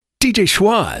DJ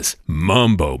Schwaz,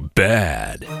 Mambo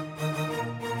Bad.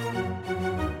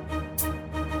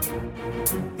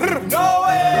 No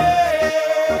way!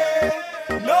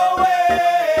 No way!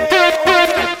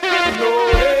 No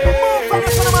way!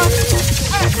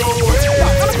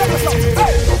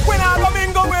 When I come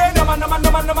in, go away. No man. When I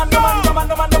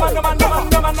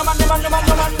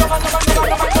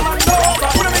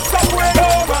mix up with,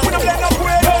 when I blend up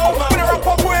with, when I rap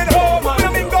up with, when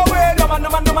I mingle with, no man.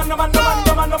 When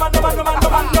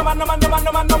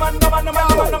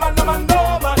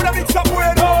I mix up with,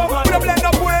 when I blend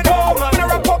up with, when I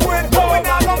rap up with, when I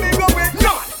come in, go with,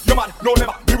 no man. You man, no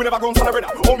never. We will never go on son of brother.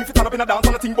 Oh, me fit turn up in a dance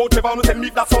and a thing about clever. No tell me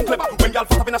if that sound clever. When y'all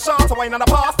fuck up in a shot, a wine and a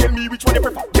pass, tell me which one you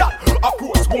prefer. Y'all, of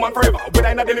course, woman forever. Whether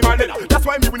in a deli or leather. That's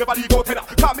why me will never leave out header.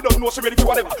 Cause me don't know she ready for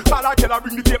whatever. Call her, tell her,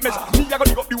 bring the tape measure. Me I go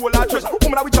dig up the whole lot treasure.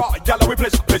 Woman a with joy, y'all a with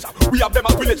pleasure. We have them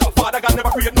as village. Father God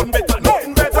never create nothing better.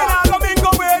 Nothing better. When I come in, go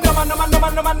away. No man.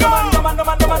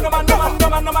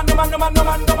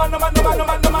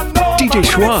 DJ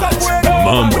Schwaz,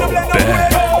 Mambo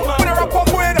Bad. When I rap up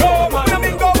with, when I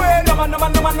mingle with, when I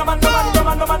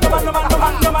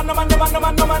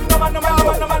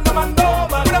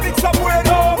mix up with,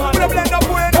 when I blend up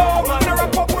with, when I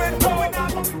rap up with.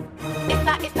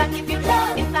 If I give you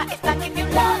love, if I give you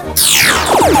love.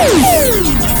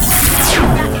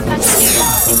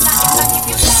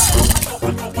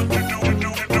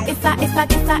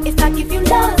 If I give you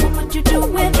love, what would you do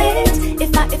with it?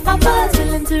 If I was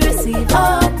willing to receive,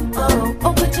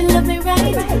 oh, would you love me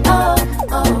right? Oh,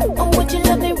 would you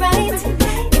love me right?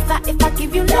 If I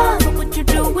give you love, what would you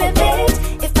do with it?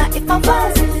 If I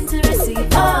was willing to receive,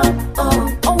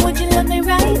 oh, would you love me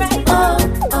right? Oh,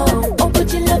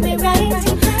 would you love me right?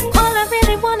 All I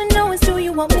really wanna know is, do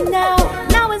you want me now?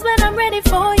 Now is when I'm ready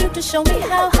for you to show me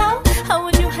how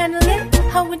would you handle it?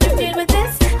 How would you deal with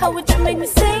this? How would you make me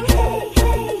sing?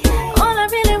 All I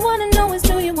really wanna know is,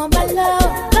 do you want my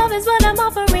love? Love is what I'm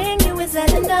offering you, is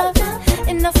that enough?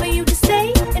 Enough for you to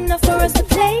stay, enough for us to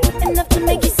play, enough to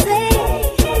make you say,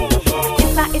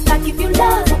 if I give you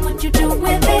love, what would you do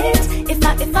with it? If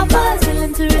I was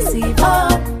willing to receive, oh,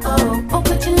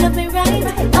 would you love me right?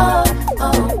 Oh,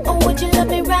 would you love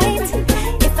me right?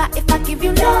 If I give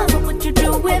you love, what would you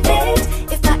do with it?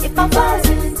 If I was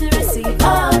willing to receive,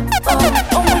 oh,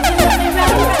 would you love me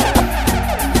right?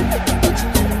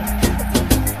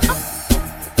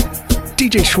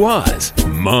 DJ Schwaz,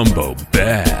 Mambo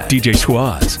Bad. DJ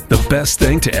Schwaz, the best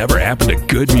thing to ever happen to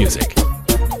good music.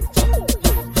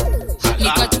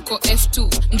 Nikatuko F2,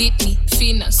 nditni,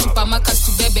 fina, supermarkets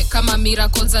tubebe kama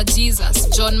miracle za Jesus.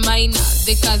 John Maina,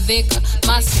 dheka,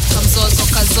 Massive, kamzozo,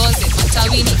 kazoze,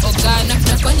 matawini, ogana,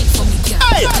 na kwani fomikia.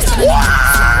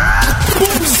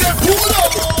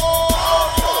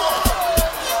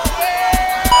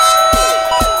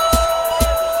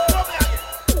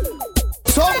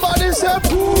 Somebody say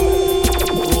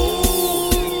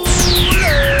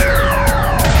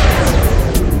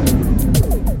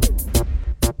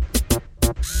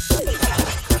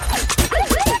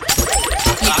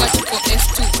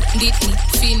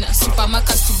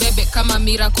supermarkets tubebe kama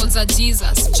miracle za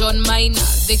Jesus. John Maina,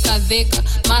 dheka,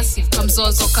 Massive,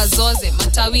 kamzozo, kazoze,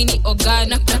 matawini,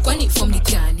 ogana, na kwani form ni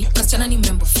gani? Kasichana ni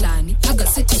mrembo flani, haga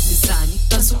seti zizani,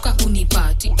 tansuka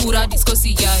unipati, ura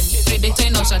diskosi yani, predator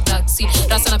inaosha taxi,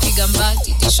 rasa napiga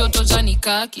mbati, tishoto jani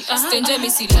kaki, stenje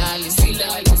misilali,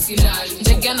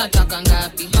 njege anataka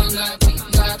ngapi?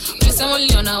 Nisema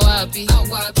uliona wapi?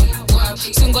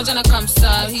 Singoja na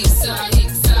kamsahi,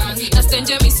 na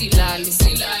stenje misilali,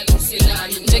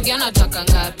 njege anataka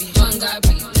ngapi?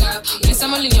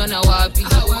 Nisema uliona wapi?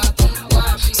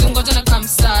 Singoja na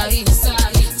kamsahi,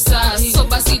 so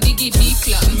basi digi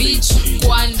dikla, bitch,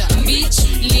 wanda, bitch,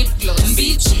 lip gloss,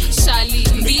 bitch, shali,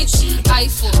 bitch,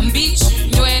 iPhone, bitch,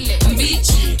 nywele,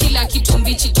 bitch, kila kitu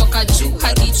mbichi toka juu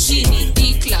hadi chini,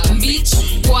 dikla, bitch,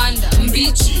 wanda,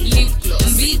 bitch, lip gloss,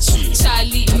 bitch,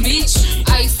 shali, bitch,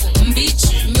 iPhone, bitch,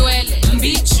 nywele,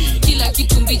 bitch, kila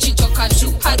kitu mbichi toka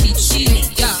juu hadi chini,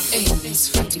 yeah, this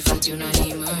fatty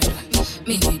unani murder,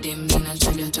 mimi dem nina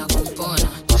Julia takupona,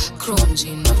 chrome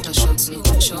jean after shots ni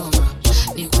kuchoma,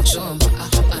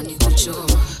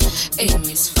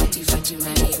 Miss fatty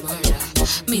unani murder,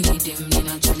 mimi dem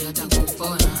nina Julia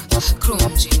takupona,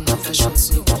 chrome jean after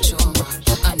shots ni kuchoma,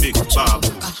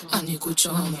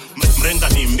 anikuchoma. Mrenga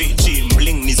ni mbichi,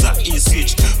 mling ni za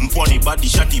e-switch, mpwani badi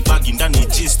shati bagi ndani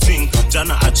G-string,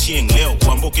 jana achieng leo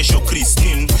kwambo kesho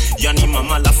Christine, yani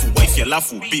mama lafu wife wifi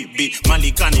alafu bibi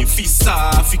malikani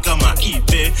fisa fika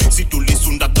maibe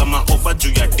situlisunda kama over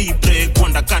juu ya dibre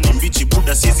kwanda kani mbichi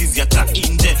buda siezi ziacha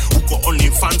inje uko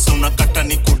only fans unakata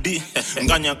ni kudi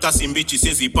nganya kasi mbichi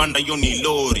siezi panda yo ni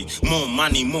lori more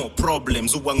money more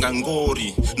problems uwanga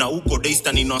ngori na uko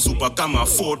daystan inawasupa kama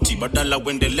 40 badala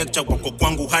wende lecture wako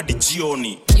kwangu hadi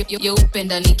jioni yo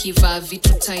upenda nikivaa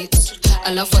vitu tight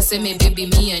alafu aseme baby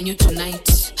me and you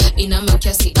tonight ina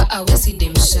makiasi wesi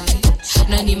dem shy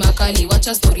na ni makali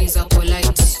wacha stories za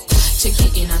polite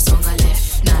cheki inasonga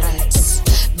left na right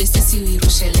besisi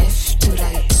wirushe left to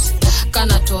right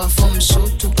kana toa form show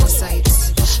tuko site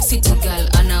city girl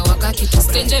anawaka kitu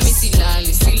stenje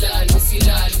misilali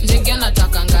njenge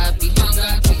nataka ngapi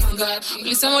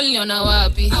ulisema uliniona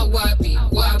wapi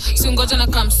singoja na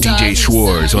kamsa DJ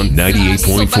Schwaz on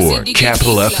 98.4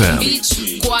 Capital FM.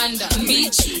 Kwanda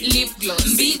beach lip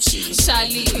gloss beach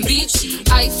shali beach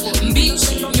iPhone beach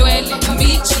nywele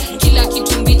beach kila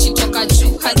kitu beach toka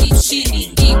juu hadi chini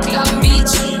ikla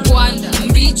beach kwanda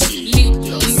beach lip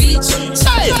gloss beach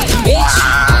shali beach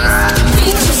iPhone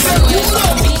beach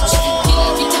nywele beach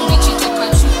kila kitu beach toka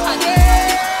juu hadi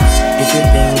if you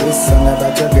think this song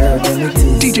about your girl then it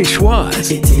is DJ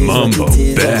Schwaz, Mambo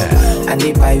Bad. and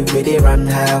the pipe where they run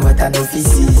high what I know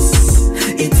feces.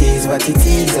 It is what it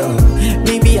is, oh.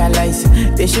 Maybe I lies,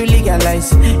 they should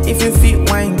legalize. If you feel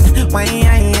wine,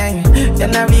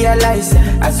 then I realize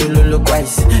I solo look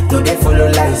wise, no they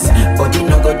follow lies. Body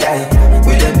no go die,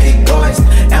 we the big boys,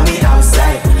 and we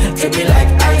outside. Treat me like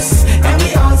ice, and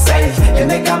we outside. They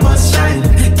make a must shine,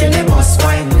 kill them must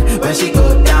wine. When she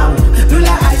go down,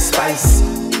 Lula ice spice.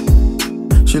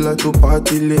 She like to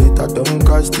party late, I don't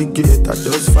castigate, I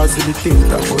just facilitate,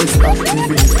 I voice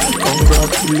activate.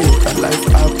 Congratulate, I life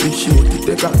appreciate it.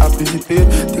 Take her happy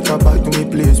debate, take her back to me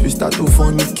place. We start to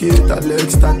fornicate, her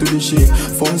legs start to be shake,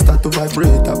 phone start to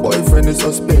vibrate. Her boyfriend is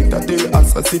suspect, that they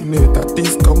assassinate, that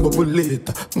things come bubble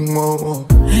later.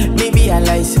 Maybe I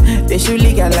lies, they should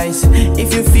legalize.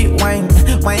 If you feel wine,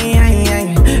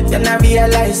 then I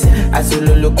realize I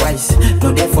solo look wise,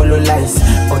 no they follow lies.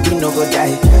 Body no go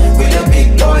die, we the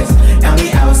big boys, and we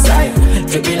outside.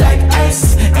 Treat me like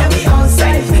ice, and we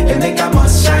outside. They make a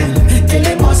must shine, kill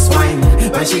them must wine.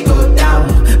 When she go down,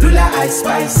 Lula ice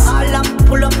spice. All I'm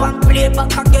pull up and play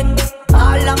back again.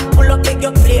 All I'm pull up, make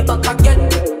you play back again.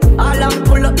 All I'm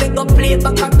pull up, make you play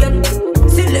back again.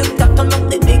 Select that turn up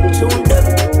the big tune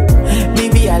them.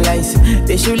 Maybe I lies,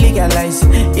 they should legalize.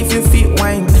 If you feel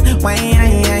wine,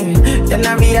 then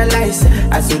I realize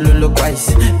I solo look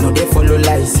wise, no they follow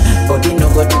lies. Body no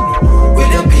go down, we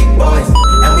the big boys,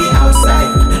 and we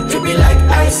outside. Treat me like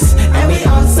ice, and we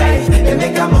outside. They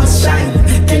make a must shine,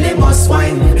 kill them must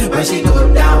wine. When she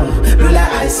go down, Lula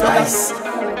ice spice.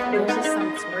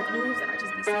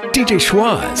 DJ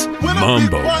Schwaz,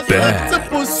 Mambo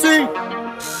Bad.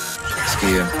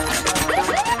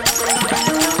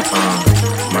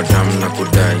 Madam na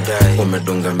kudai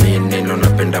umedunga mini no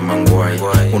napenda mangwai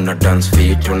una dance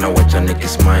fit unawacha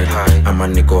nikismile ama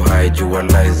niko high jua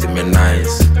lies zime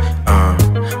nice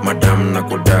Madam na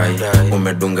kudai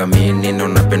umedunga mini no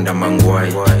napenda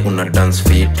mangwai una dance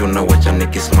fit unawacha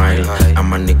nikismile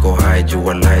ama niko high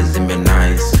jua lies zime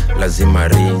nice lazima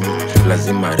ring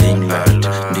light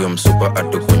ndio msupa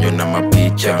atukunyo na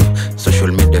mapicha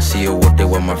social media sio wote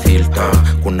wa mafilter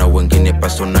kuna wengine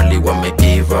personally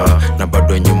wameiva na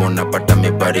bado nyuma unapata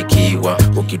mebarikiwa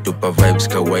ukitupa vibes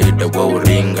kawaida wa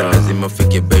uringa lazima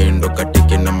fike bendo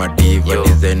katike na madiva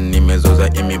design nimezoza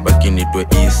imebaki nitwe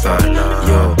Isa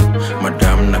yo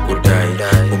madam na kudai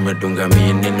umedunga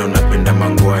mini no napenda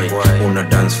mangwai una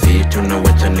dance fit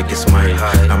unawacha nikismile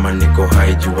ama niko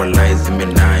high jua lies zime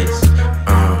nice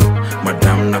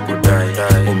madam na kudai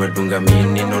umedunga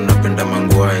mini no napenda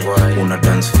mangwai una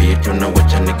dance fit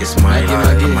unawacha nikismile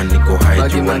ama niko high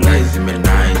jua lies zime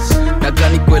nice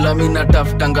Nagani kwela mina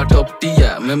taftanga top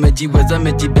tier memejiweza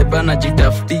mejibeba na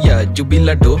jitaftia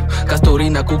jubila do kastori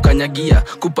na kukanyagia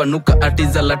kupanuka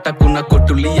atiza lata kuna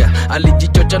kotulia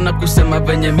alijichocha na kusema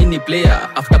venye mini player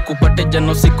after kupate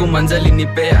jano siku manzali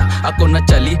nipea akona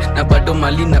chali na bado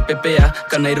mali na pepea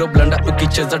kanairo blanda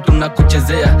ukicheza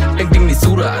tunakuchezea acting ni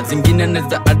sura zingine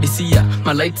neza adisia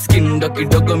ma light skin ndo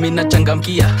kidogo mina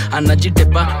changamkia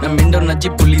anajitepa na mindo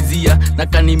najipulizia na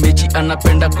kani mechi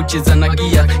anapenda kucheza na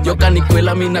gia yoka ni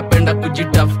kwela mina penda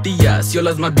kujitaftia sio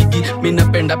lazima bigi mina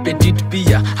penda petit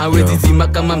pia hawezi zima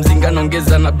kama mzinga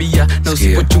naongeza na bia na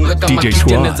usipochunga kama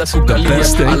kiteneza kukalia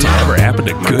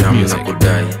madam na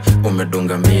kudai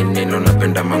umedunga mini no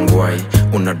napenda mangwai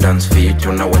una dance fit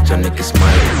unawacha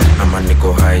nikismile ama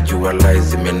niko high jua lies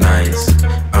zime nice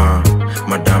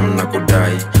madam na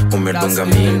kudai umedunga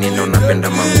mini na unapenda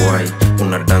mangwai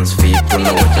una dance fit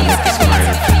unawacha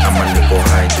nikismile ama niko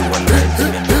high jua live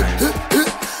zimenai.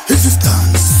 This is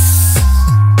dance.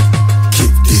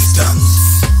 Keep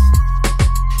distance.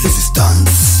 This is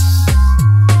dance.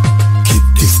 Keep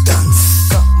distance.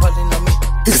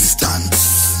 This is dance.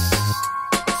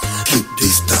 Keep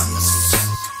distance.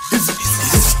 This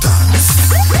is dance.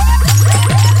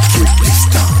 Keep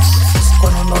distance.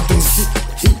 Gonna not do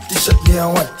hit t-shirt me a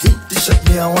white, hit t-shirt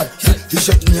me a white, hit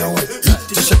t-shirt me a white, hit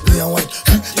t-shirt me a white,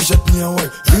 hit t-shirt me a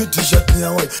white, hit t-shirt me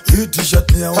a white, hit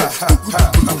t-shirt me a white.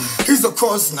 He's the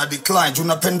cause na decline,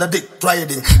 unapenda dick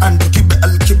riding and kibe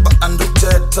al-kiba and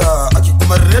teta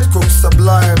akikuma red cook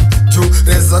sublime juu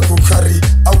reza kukari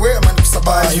away man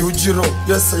kusabai ujiro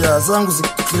yes ya zangu zi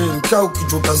clean kau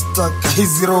kijuka stack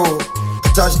hizi row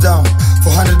touchdown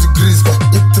 400 degrees kwa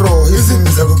itro hizi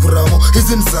niza kukuramo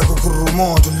hizi niza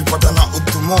kukurumo tulipata na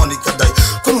utumoni kadai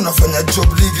kuna unafanya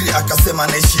job degree akasema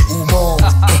naishi umo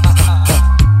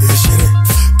eshere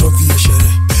tovie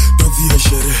shere tovie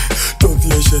shere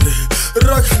tovie shere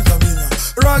ragan kaminya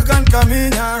ragan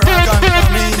kaminya ragan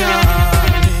kaminya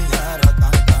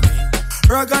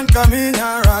ragan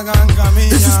kaminya ragan kaminya.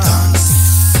 This is dance.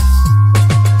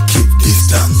 Keep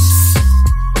distance.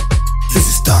 This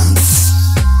is dance.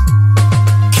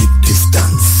 Keep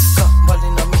distance.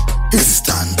 This is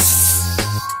dance.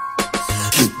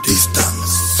 Keep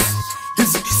distance.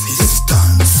 This is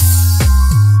dance.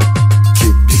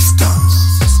 Keep distance.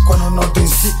 Gonna not do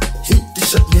hit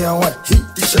t-shirt me a white, hit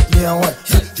t-shirt me a white,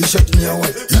 hit t-shirt me a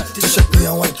white, hit t-shirt me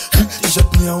a white, hit t-shirt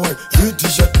me a white, hit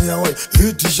t-shirt me a white,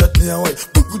 hit t-shirt me a white.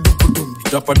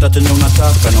 Utapata chenye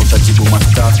unataka na utajibu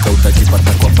mashtaka,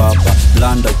 utajipata kwa baba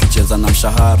blanda ukicheza na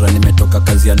mshahara. Nimetoka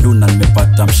kazi ya Luna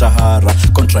nimepata mshahara,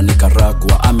 kontra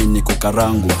nikaragwa ami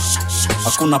nikukarangwa.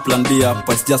 Hakuna plan B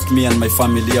hapa, it's just me and my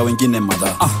family, ya wengine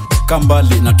madha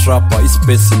kambali na trapa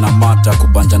ispesi na mata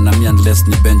kubanja na mi unless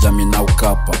ni Benjamin au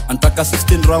Kapa. Antaka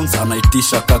 16 rounds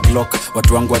anaitisha ka Glock,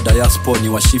 watu wangu wa diaspora ni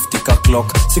wa shifty ka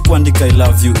clock. Sikuandika I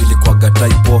love you ilikuwaga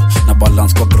typo na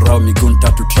balance kwa grau miguu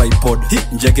tatu tripod. Hi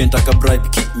njege ntaka bribe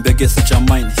ki mbege si cha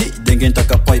mine, hi denge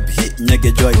ntaka pipe, hi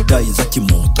nyege joy dai za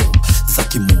kimoto za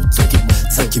kimoto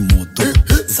za kimoto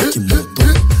za kimoto.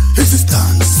 This is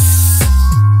dance.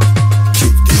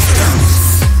 Keep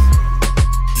distance.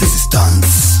 This is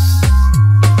dance.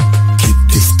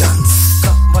 Distance.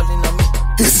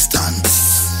 This is dance.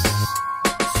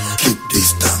 Keep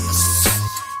distance.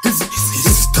 This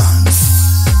is dance.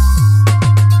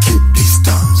 Keep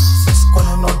distance.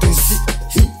 Gonna not do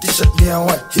hit t-shirt me a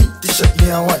white, hit t-shirt me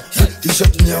a white, hit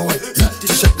t-shirt me a white, hit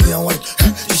t-shirt me a white,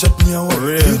 hit t-shirt me a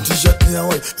white, hit t-shirt me a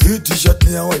white, hit t-shirt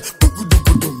me a white.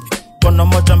 Kono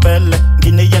moja mbele,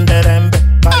 ngine yende rembe.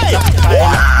 Baila,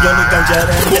 baila, yoni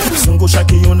ganjerende. Zungusha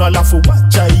kiuno alafu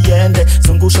wacha iende.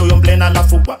 Zungusha uyo mblena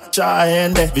alafu wacha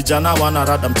aende. Vijana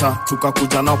wanarada mtaa,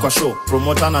 tukakuja nao kwa show.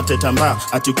 Promota na teta mbaya,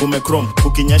 ati kume chrome.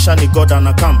 Kukinyesha ni goda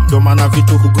na kam, ndo maana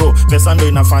vitu hugrow. Pesa ndo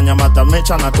inafanya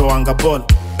matamecha na toanga ball.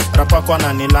 Rapa kwa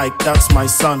nani like, that's my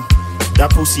son.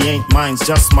 That pussy ain't mine, it's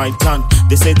just my tongue.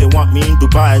 They say they want me in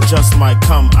Dubai, I just might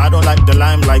come. I don't like the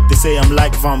limelight, they say I'm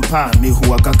like vampire. Mi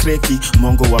huwaka kreki,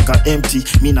 mongo waka empty.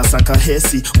 Mina saka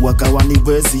hesi, waka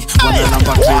waniwezi. Wana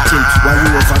namba 13, why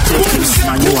you overtaking?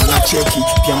 Manyu wana cheki,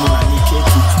 pia muna ni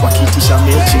keki. Wakitisha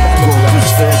mechi, go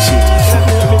bitch fetch it.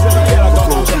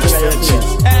 Go bitch fetch it.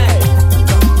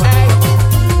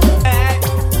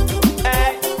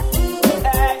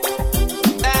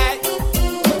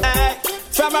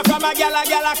 From a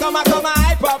gala, come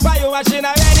hype up for you and she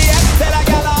not ready yet. Tell a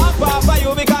gala up for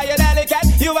you because you're delicate.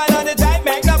 You are on the type,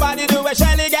 make nobody do a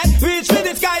shelly get. Reach for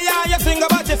the sky and you sing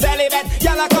about your celibate.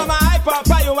 Gala come hype up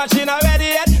for you and she not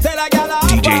ready yet. Tell a gala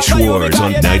up DJ Schwaz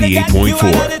on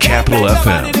 98.4 Capital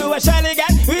FM.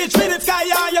 Reach for the sky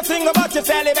and you sing about your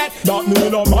celibate. That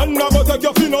mean a man never take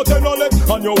your fin out and no leg.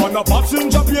 And you wanna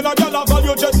passenger plane a gala for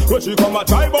your jet. When she come a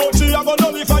drive out, she a go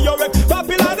lolly for your wreck.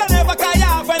 Popular than never carry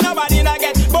off when nobody not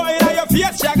get. Boy, now your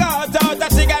face, you got out a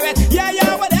cigarette.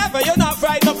 Yeah, whatever, you're not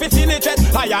fried, no facilitate.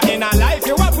 Higher in a life,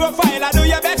 you a profile, I do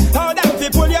your best. How damn to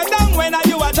pull you down when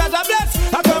you a judge a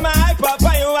bless. I come and hype up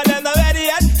for you and then not ready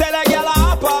yet. Tell a girl I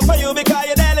hop up for you because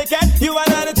you're delicate. You are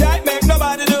not the type, make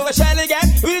nobody do a shell again.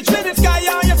 Reach for the sky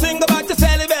and you sing about your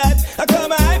celibate. I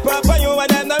come and hype up for you and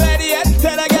then not ready yet.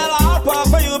 Tell a girl I hop up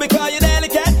for you because you're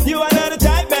delicate. You are not the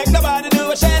type, make nobody do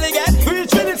a shell again.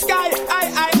 Reach for the sky, I.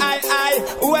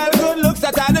 Well, good looks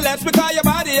that are the less because your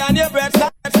body and your breath.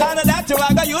 Stand that you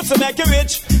are gonna use to make you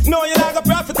rich. No, you're not gonna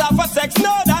profit off of sex.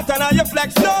 No, that and you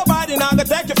flex, nobody now gonna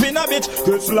take you fin a bitch.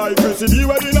 This like Chrissy D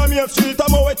where in a main street,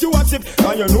 I'm out you a sip.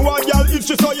 And you know a girl if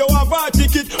she saw you have a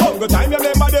ticket. All the time you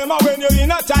remember them when you're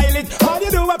in a toilet. All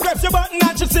you do is press your button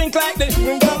and she sink like this.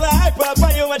 Girl, I hype up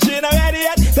for you when she not ready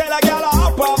yet. Tell a girl I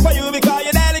hop up for you because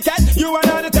you're delicate. You are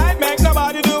not the type, make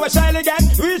nobody do a shy again.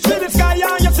 Reach to the sky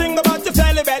and you sing about your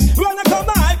celibate. When I come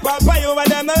to hype up for you when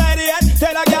them not ready yet.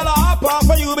 Tell a girl I hop up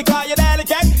for you because you're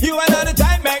delicate. You are not the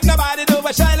type, make nobody do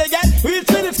a shy again. Reach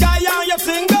to the sky and you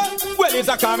sing up. Well, it's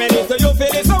a comedy, so you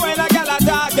feel it. So when a girl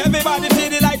attack, everybody see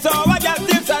the lights. So I get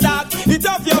this or that. It's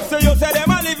obvious to you, say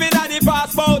them a living at the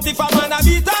passport. If a man a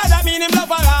beat her, that mean him love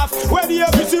her half. When you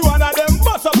see one of them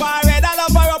bust up her head, I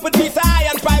love her up with piece of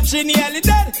iron pipe, she nearly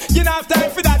dead. You don't have time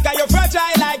for that, cause you're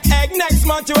fragile like egg. Next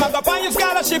month you have up on your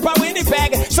scholarship at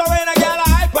Winnipeg. So when a girl a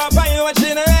hype up for you and she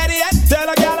not ready yet, tell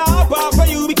a girl a hop up for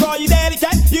you because you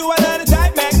delicate. You another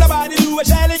type, make nobody do a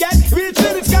shelly get. Reach to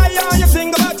the sky and you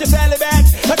sing about your celibate.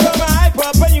 I come a hype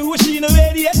up for you and she not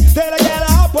ready yet. Tell a girl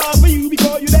a hop up for you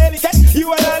because you delicate.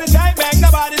 You another type, make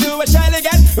nobody do a shelly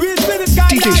get. Reach to the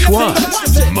sky DJ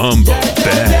Schwaz, Mambo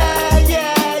Bad.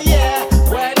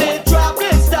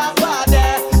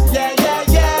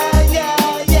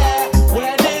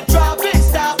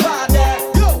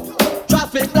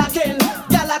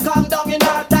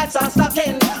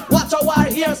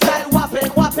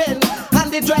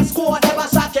 Dress code ever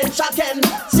shocking,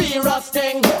 serious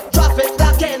thing. Traffic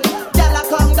blocking, gyal a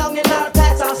come down in her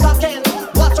tights and stocking.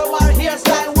 Watch our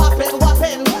hairstyle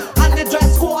whopping, and the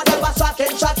dress code ever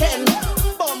shocking.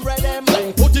 Bum them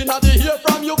bling put in the hair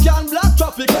from you can block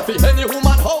traffic. For any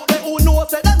woman how they who know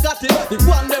say them got it. The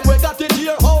one them we got it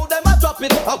here how them a drop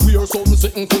it. I wear something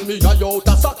sitting pull me eye out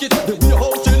a socket. The way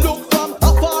how she look from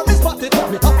afar me spot it.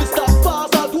 Me have to stop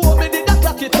fast and to me did a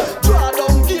clock it. Draw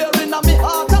down gear in a me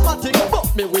automatic.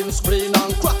 Me windscreen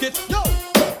and crack it, yo.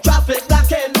 Traffic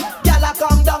blocking, gyal a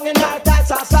come down in her tights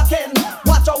and stocking.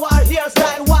 Watch our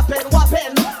hairstyle whopping,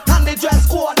 and the dress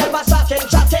code ever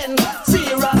shocking.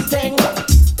 Serious thing.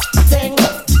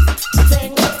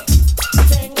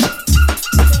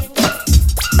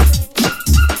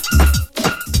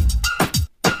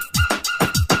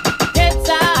 It's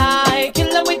I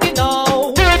kill 'em with you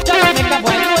know. Just make a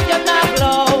boy know you're not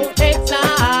blow. It's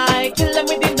I kill 'em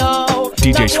with you know.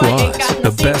 DJ Schwaz,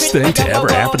 the best thing to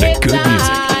ever happen to good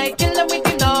music. Kill 'em with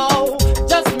you know.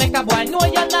 Just make a boy know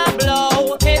you're not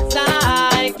blow. It's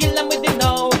I kill 'em with you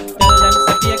know. Tell them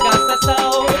say Vegas says so.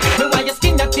 Me want you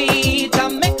skin your teeth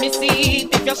and make me see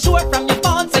it. If you're sure from your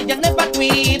phone, say you never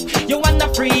tweet. You want a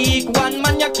freak, one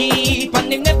man you keep,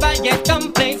 and him never yet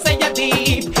complain. Say you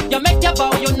deep. You make your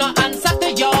bow, you no answer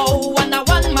to yo. And a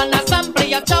one man a sample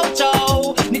your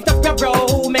chow. Knit up your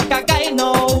bro, make a guy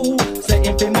know. Say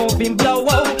if he moving blow.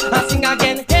 I sing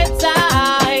again, it's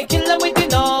I kill 'em with you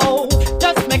know.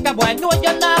 Just make a boy know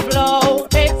you're not blow.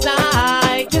 It's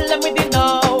I kill 'em with you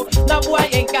know. No boy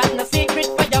ain't got no secret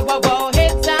for your wow.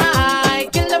 It's I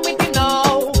kill 'em with you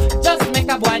know. Just make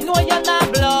a boy know you're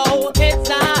not blow. It's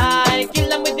I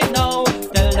kill 'em with you know.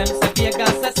 Tell them say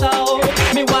Vegas says so.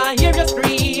 Me want hear you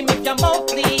scream if your mouth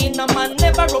clean. No man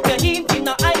never rub your hint in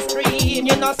no ice cream.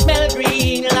 You no smell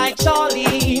green like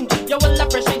Charlene. You will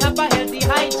appreciate have a healthy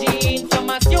hygiene.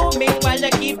 Assuming while you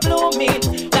keep blooming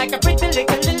like a pretty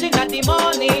little lily in the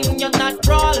morning. You're not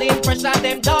crawling, pressure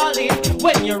them darling.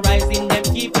 When you're rising, them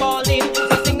keep falling.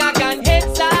 So sing again,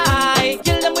 it's I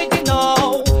kill them with you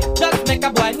know. Just make a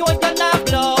boy know you're not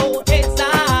blow. It's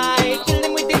I kill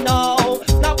them with you know.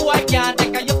 No boy can't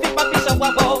take a you flip a fish and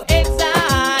wabo. It's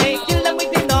I kill them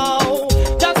with you know.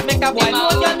 Just make a boy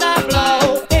know you're not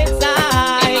blow. It's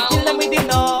I kill them with you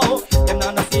know. Them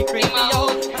not no secret for you.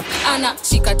 Ana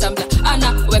shika tambla, ana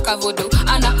weka vodo,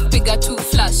 ana piga tu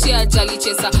flash ya jali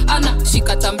chesa, ana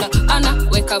shika tambla, ana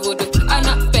weka vodo,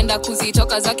 ana penda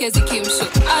kuzitoka zake zikimshu,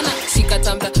 ana shika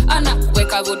tambla, ana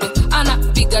weka vodo, ana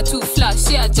piga tu flash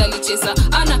ya jali chesa,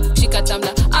 ana shika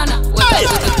tambla, ana weka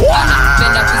vodo, ana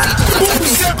penda kuzitoka zake zikimshu.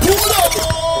 Ana shika tambla,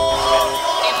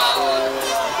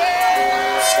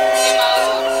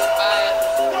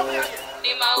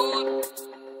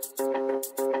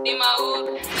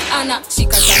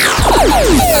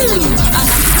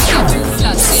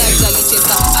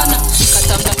 ana shika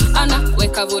tambla, ana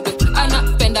weka vodo, ana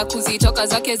penda kuzitoka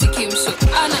zake zikimshu,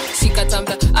 ana shika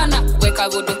tambla, ana weka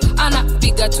vodo, ana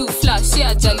piga tu flash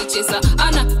ya jali chesa,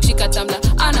 ana shika tambla,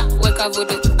 ana weka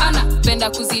vodo, ana penda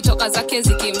kuzitoka zake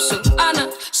zikimshu, ana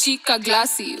shika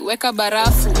glasi weka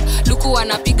barafu, luku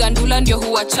anapiga ndula ndio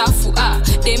huwa chafu,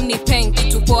 dem ni peng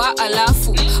kitu poa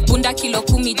alafu bunda kilo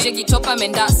 10 jegi topa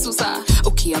mendasu sa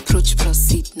approach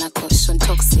proceed na caution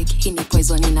toxic hii ni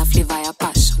poison ina flavor ya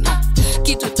passion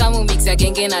kitu tamu mix ya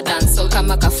genge na dancehall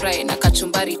kama kafry na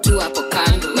kachumbari tu hapo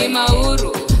kando. Ni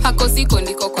mauru hako siko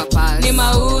ndiko kwa pals. Ni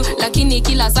mauru lakini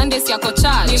kila Sunday si yako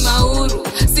charge. Ni mauru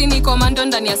si ni komando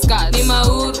ndani ya skirt. Ni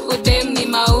mauru udem ni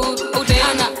mauru udem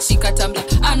ana shika tambla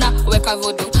ana weka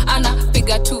vodo ana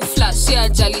piga tu flash ya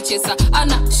jali chesa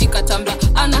ana shika tambla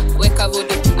ana weka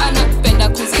vodo ana penda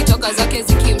kuzitoka zake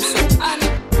zikimsho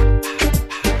ana.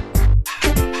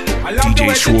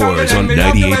 DJ Schwaz on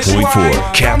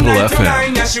 98.4 Capital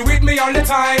FM. Yeah, she with me all the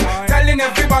time, telling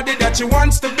everybody that she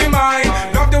wants to be mine.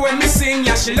 Love the way me sing,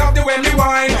 yeah, she love the way me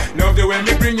whine. Love the way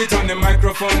me bring it on the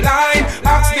microphone line.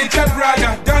 Ask it your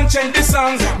brother, don't change the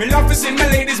songs. Me love to see my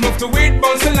ladies move to it,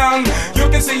 bounce along. You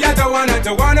can say I don't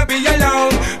wanna be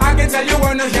alone. I can tell you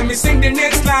wanna hear me sing the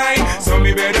next line. So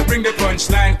me better bring the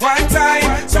punchline one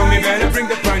time. So me better bring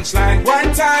the punchline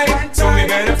one time. So me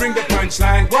better bring the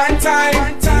punchline one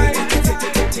time.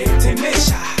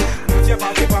 Misha, move your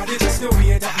body just the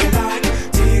way that I like.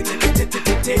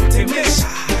 Misha,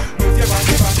 move your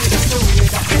body just the way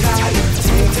that I like.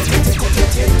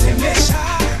 Misha,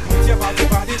 move your body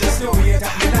just the way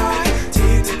that I like.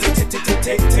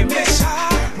 Misha,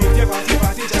 move your body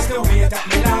just the way that I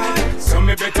like. So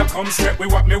me better come straight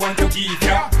with what me want to give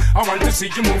ya. I want to see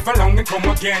you move along and come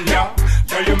again, yeah.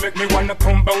 Girl, you make me wanna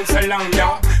come bounce along,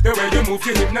 yeah. The way you move,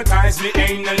 you hypnotize me,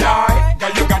 ain't a lie.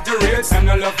 Girl, you got the rails and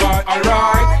I love it,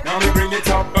 alright. Now me bring it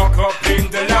up, back up in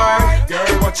the light.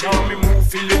 Girl, watch how me move,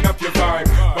 feeling up your vibe.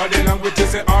 Body language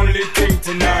is the only thing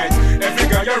tonight. Every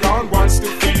girl around wants to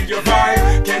feel your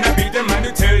vibe. Can I be the man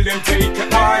to tell them take a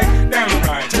eye? Damn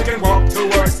right, you can walk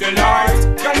towards the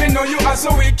light. Girl, me know you are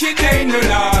so wicked, ain't no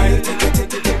lie.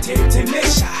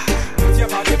 Misha, move your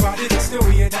body just the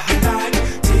way that I like.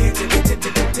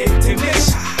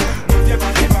 Misha, move your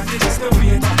body just the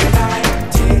way that I like.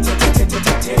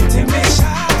 Misha,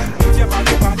 move your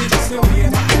body just the way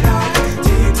that I like.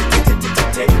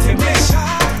 Misha,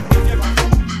 move your body.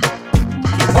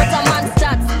 What a man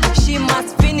starts, she must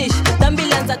finish.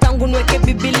 Tambilanza tangu nweke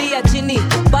Biblia chini.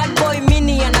 Bad boy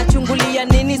mini anachungulia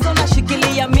nini? So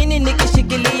nashikilia mini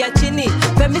nikishikilia chini.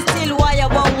 Femi still wire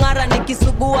wa ungara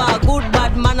nikisugua. Good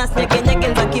bad manners nyeke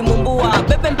nza kimumbua.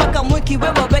 Bebe mpaka mwiki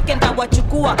wewe weke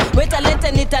ntawachukua. Weta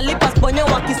lete nitalipa sponyo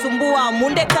wakisumbua.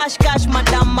 Munde cash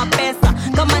madam mapesa.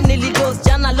 Kama nilidos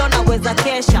jana leo naweza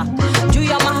kesha. Juu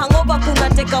ya mahangova kuna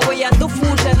take away ya dhufu.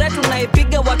 Sherehe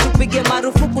tunaipiga watu pige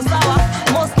marufuku sawa.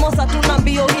 Most hatuna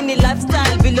mbio hii ni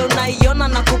lifestyle. Vile unaiona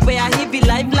na kupea hivi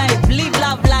live. Live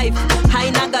love life.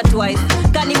 Hainaga twice.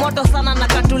 Kani moto sana na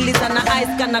katuliza na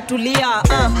ice kanatulia.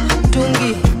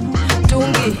 Tungi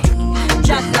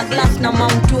Jack na glass na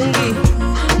mamtungi.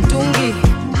 Tungi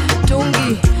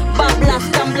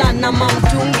Bablas tambla na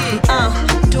mamtungi.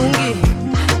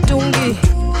 Tungi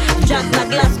Jack na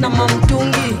glass na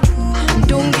mamtungi.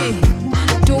 Tungi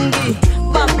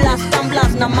Bablas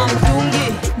tamblas na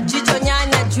mamtungi. Jicho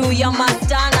nyanya juu ya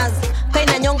mastanas.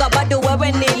 Kaina nyonga bado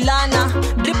wewe ni lana.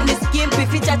 Drip ni skimpi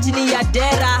ficha chini ya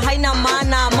dera. Haina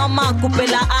maana mama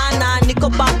kupela ana. Niko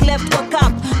back left kwa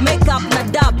cup. Makeup na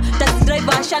dab. Taxi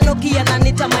driver ashanokia na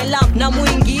nita my love. Na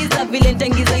muingiza vile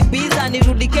ntengiza Ibiza.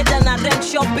 Nirudi keja na rent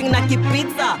shopping na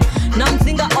kipizza. Na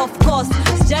mzinga of course.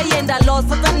 Sijaienda loss.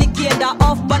 Sasa nikienda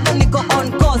off bado niko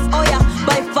on course. Oh yeah,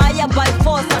 by fire by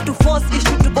force. Hatu force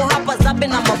issue tuko hapa zabe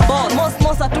na maboss.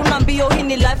 Most hatuna mbio hii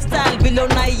ni lifestyle. Vile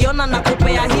unaiona na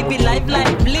kupea hivi live.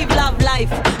 Live love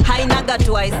life. Hainaga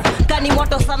twice. Kani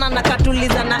moto sana na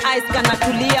katuliza na ice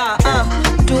kanatulia.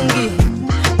 Tungi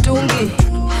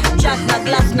Jack na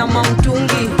glass na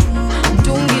mamtungi.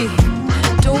 Tungi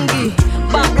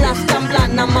Bablas tambla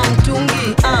na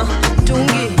mamtungi.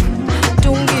 Tungi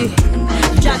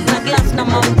Jack na glass na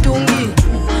mamtungi.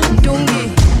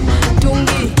 Tungi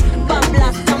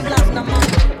Bablas tambla na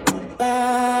mamtungi.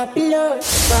 Babylon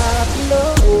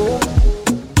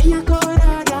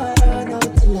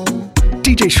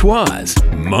DJ Schwaz,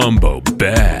 Mambo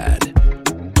Bad.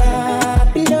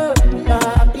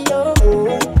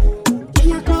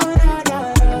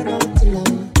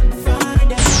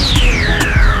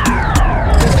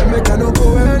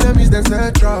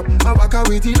 I walk out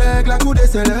with the leg like who they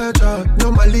sell a drug.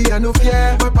 Normally I no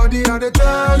fear, my body had a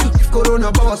tell you. If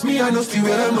Corona boss me, I no still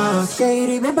wear mask. Say you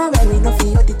remember when we no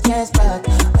feel the chest back.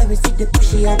 When we see the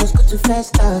pushy, I just go too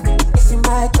fast talk. It's in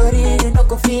my body, you no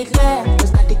go feel left.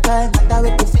 Cause not the kind that we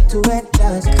go fit to end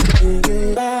class.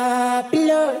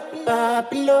 Babylon,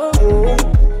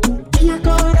 me a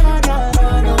go run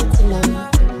till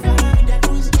I'm Babylon.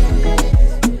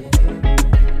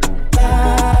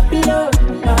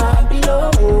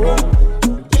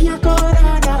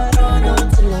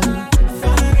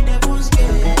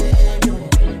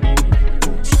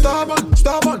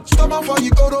 Stubborn for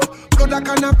Mother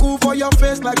can I cool for your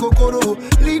face like Okoro.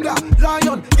 Leader,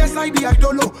 lion, yes I be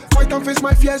idolo. Fight and face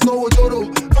my fears, no Otoro.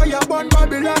 Fire burn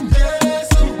Babylon, yes.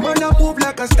 Man I move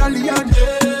like a stallion,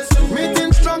 yes.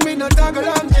 Meeting strong, me not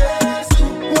tagalan, yes.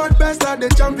 What best are the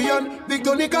champion? Big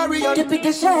Tony Carrion. You pick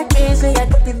a shot, me say I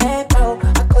don't be mad, bro.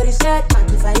 I call it setback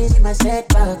if I easy my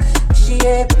setback. She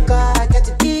ain't because I get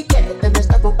to peek it. Then I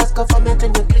stop and pass for me and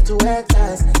you get to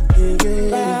exercise.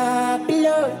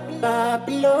 Babylon,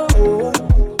 Babylon.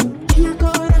 You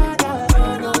go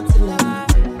down until I.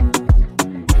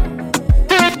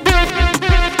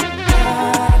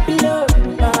 Babylon,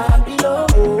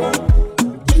 Babylon.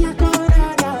 You go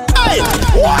down. Hey,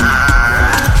 wow!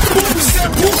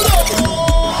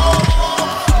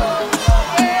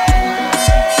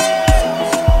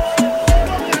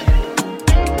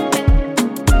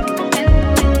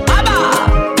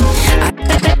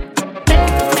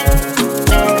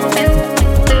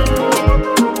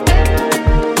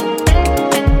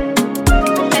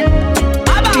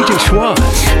 Schwaz,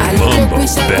 Mambo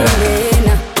Bad.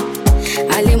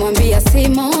 Alimwambia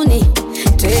Simoni,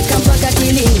 tweka mpaka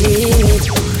kilindini,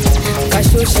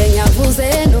 kashushe nyavu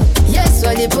zenu. Yesu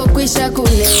alipokwisha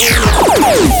kunena,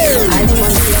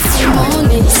 alimwambia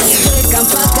Simoni, tweka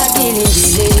mpaka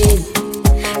kilindini,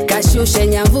 kashushe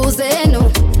nyavu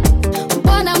zenu.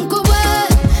 Bwana mkubwa,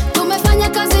 tumefanya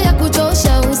kazi ya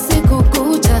kuchosha usiku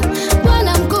kucha.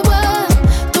 Bwana mkubwa,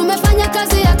 tumefanya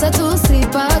kazi hata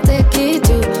tusipate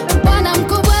kitu. Bwana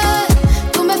mkubwa,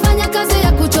 tumefanya kazi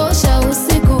ya kuchosha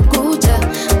usiku kucha.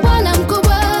 Bwana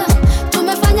mkubwa,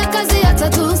 tumefanya kazi hata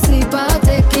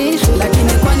tusipate kitu.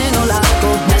 Lakini kwa neno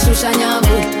lako nashusha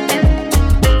nyavu,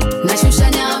 nashusha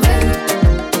nyavu,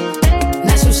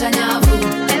 nashusha nyavu,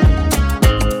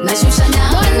 nashusha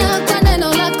nyavu. Bwana kwa neno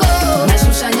lako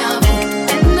nashusha nyavu,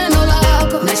 neno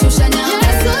lako nashusha nyavu.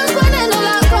 Yesu kwa neno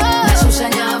lako nashusha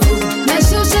nyavu,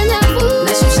 nashusha nyavu,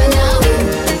 nashusha nyavu.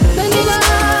 Neno lako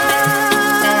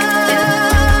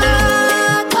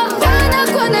Bwana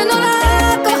kwa neno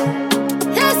lako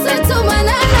Yesu tuma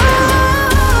neno.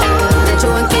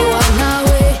 Najua nikiwa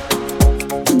nawe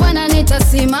Bwana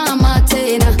nitasimama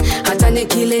tena, hata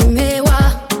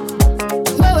nikilemewa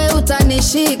wewe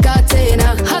utanishika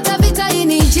tena. Hata vita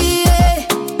inijie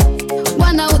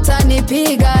Bwana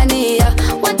utanipigania.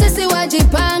 Watesi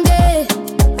wajipange,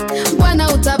 Bwana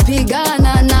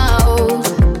utapigana nao.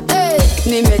 Hey,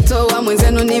 nimetoa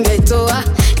mwenzenu,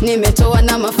 nimetoa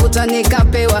na mafuta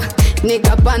nikapewa,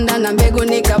 nikapanda na mbegu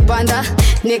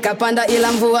nikapanda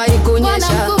ila mvua ikunyesha.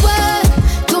 Bwana mkubwa,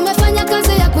 tumefanya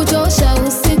kazi ya kuchosha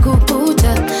usiku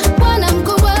kucha. Bwana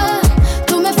mkubwa,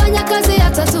 tumefanya kazi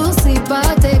hata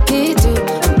tusipate kitu.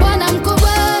 Bwana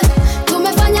mkubwa,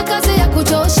 tumefanya kazi ya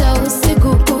kuchosha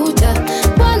usiku kucha.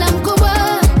 Bwana mkubwa,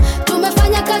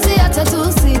 tumefanya kazi hata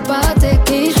tusipate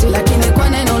kitu. Lakini kwa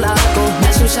neno lako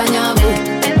nashusha nyavu,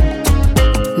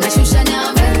 nashusha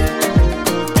nyavu,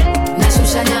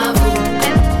 nashusha nyavu,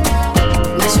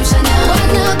 nashusha nyavu.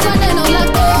 Bwana kwa neno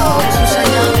lako nashusha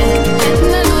nyavu,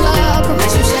 neno lako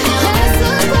nashusha nyavu.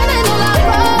 Yesu kwa neno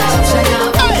lako nashusha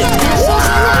nyavu,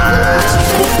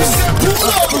 nashusha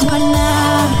nyavu. Bwana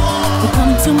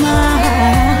ukamtuma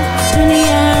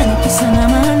duniani kisa na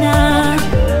maana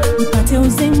nipate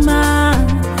uzima,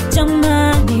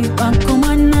 jamani wako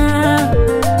mwana.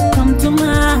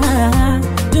 Ukamtuma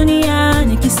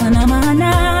duniani kisa na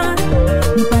maana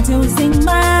nipate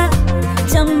uzima,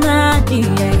 jamani.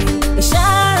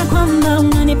 Ishara kwamba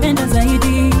unanipenda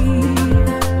zaidi,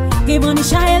 hivyo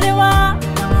nishaelewa,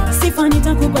 sifa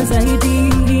nitakupa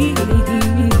zaidi.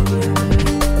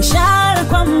 Ishara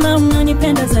kwamba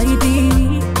unanipenda zaidi,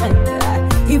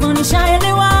 hivyo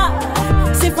nishaelewa,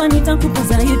 sifa nitakupa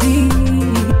zaidi.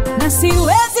 Na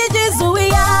siwezi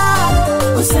jizuia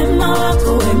kusema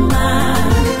wako wema,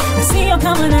 na sio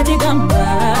kama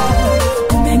najigamba,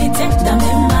 umenitenda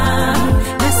mema.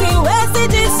 Na siwezi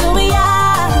jizuia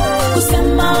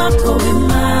kusema wako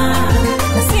wema,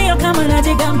 na sio kama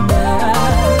najigamba,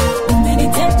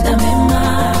 umenitenda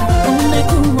mema.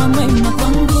 Umekuwa mwema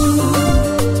kwangu.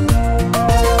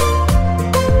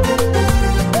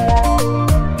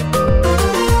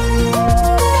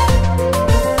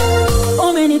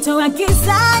 Umenitoa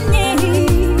gizani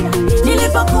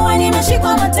nilipokuwa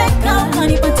nimeshikwa mateka.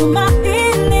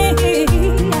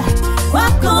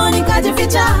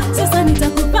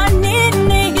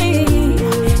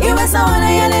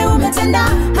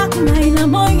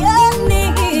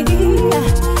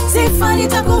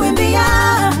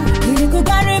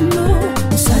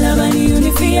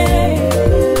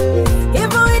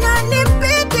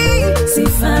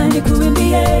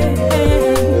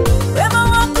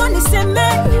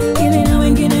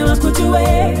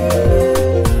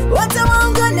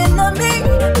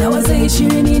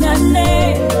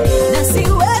 28 na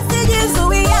siwezi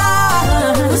jizuia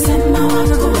kusema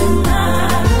wako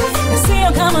wema, na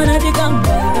sio kama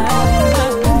najigamba.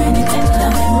 Umenitenda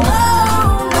wema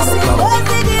na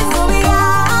siwezi jizuia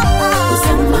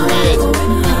kusema wako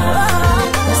wema,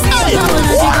 na sio kama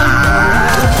najigamba.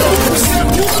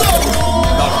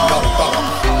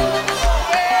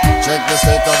 Check the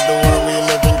state of the world we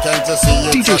live in, can't you see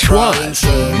it's DJ Schwaz,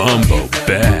 Mambo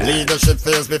Bad. Leadership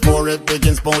fails before it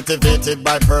begins, motivated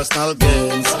by personal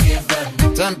gains.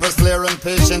 Tempers clear and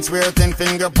patience, we're thin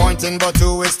finger pointing, but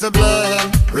who is to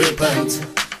blame? Repent,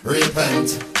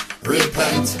 repent,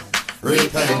 repent,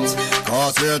 repent.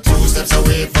 Cause we're 2 steps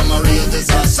away from a real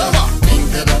disaster.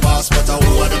 Think they're the boss, but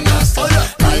who are the master?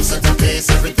 Life's at a pace,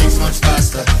 everything's much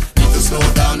faster. Need to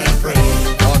slow down and pray.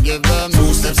 Forgive them,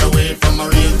 2 steps away from a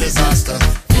real disaster.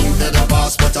 Think they're the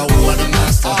boss, but who are the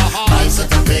master? Life's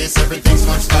at a pace, everything's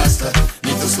much faster.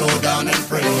 Need to slow down and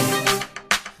pray.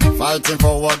 Fighting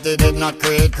for what they did not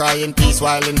create, crying peace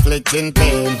while inflicting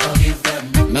pain.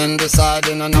 Men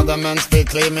deciding another man's fate,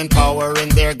 claiming power in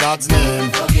their God's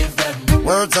name.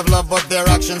 Words of love, but their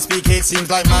actions speak hate. Seems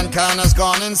like mankind has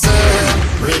gone insane.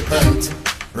 Repent,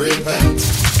 repent,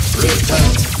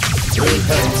 repent,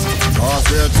 repent. Cause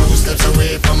we're 2 steps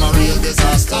away from a real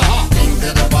disaster. Think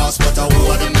they're the boss, but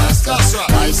who are the master?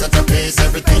 Life's at a pace,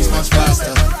 everything's much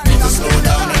faster. Need to slow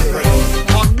down and pray.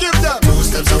 Forgive them. 2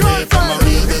 steps away from a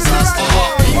real disaster.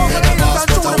 Think they're the boss,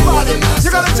 but who are the master?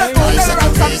 You gotta check out their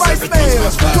advice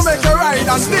mail to make a ride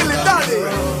and steal it, daddy.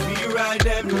 We ride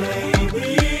them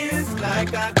ladies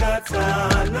like a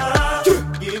katana.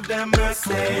 Give them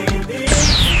Mercedes.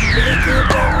 Make them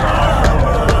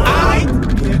mama.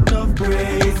 Get no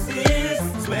braces.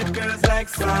 Sweat girls like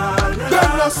Sana.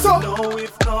 No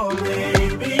if no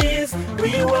babies.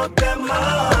 We work them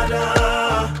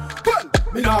harder.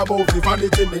 Me nah bout the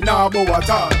vanity, me nah bout at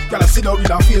all. Girl, I sit down in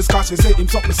her face cause she say him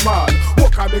something small.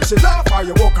 Walk and make she laugh, or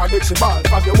you walk and make she ball.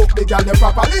 From you walk the girl them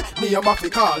properly, me and Mafi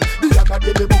call. The other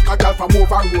day me book a girl from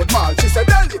over road mall. She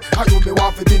said, Nelly, I you me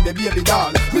want to be the baby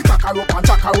doll. Me cock her up and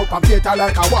jack her up and paint her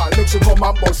like a wall. Make she come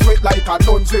and bust sweat like a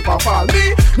Duns River fall.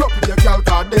 Me, no play a girl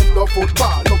cause them no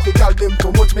football. No the girl them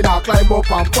too much, me nah climb up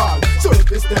and fall. So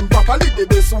if it's them properly, the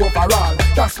best overall.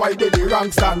 That's why they the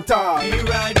rank stand tall. We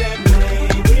ride them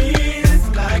ladies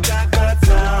like a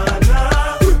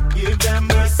katana. Give them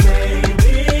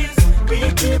Mercedes. We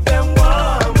keep them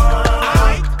warmer.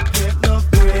 Get no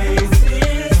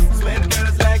braces. Sweat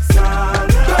girls like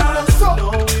Sana.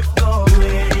 No if no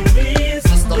babies.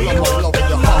 We work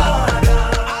them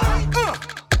harder.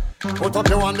 Put up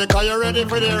your one because you're ready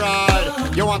for the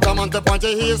ride. You want a man to point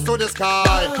your heels to the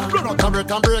sky. Run out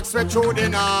and break straight through the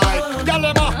night.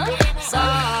 Galema,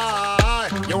 side.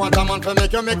 You want a man to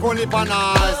make you make only pan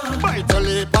eyes. Bite your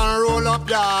lip and roll up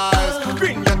your eyes.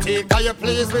 Bring your teeth, are you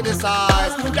pleased with the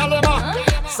size? Galema,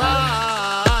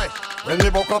 side. When we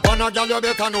buck up on a gal, you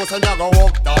better know, so you go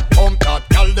walk that, pump that.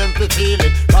 Gal them fi feel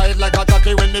it. Ride like a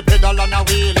jockey when me pedal and a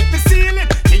wheel it. Me seal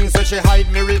it. Things where she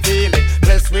hide, me reveal it.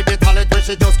 Blessed with the talent where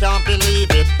she just can't believe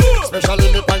it.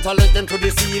 Especially me point, I let them to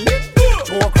the ceiling.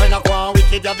 Joke when I go on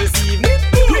wicked ya this evening.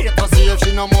 Wait to see if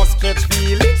she no must catch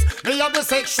feelings. Me have the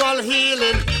sexual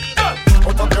healing.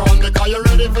 Put up your hand because you're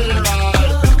ready for the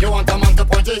ride. You want a man to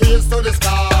point your heels to the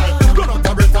sky. Run out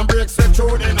the breath and break straight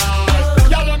through the night.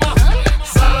 Yalama,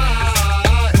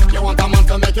 side. You want a man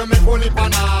to make you make only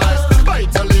pan eyes.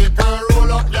 Bite your lip and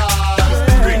roll up your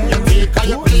eyes. Bring your teeth, can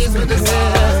you please with the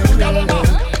size? Yalama.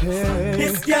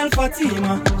 This girl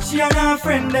Fatima, she and her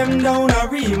friend them down a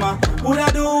Rima.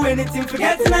 Woulda do anything for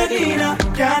getting a dinner.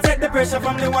 Can't take the pressure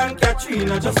from the one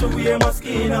Katrina. Just to wear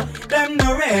Moschino, them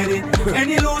no ready.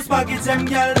 Any loose package, them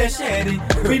girl they shady.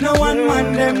 We no one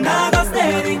man, them not go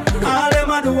steady. All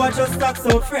them a do a just talk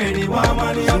so Freddy. One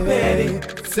money and petty.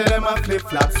 Say them a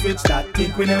flip-flop, switch that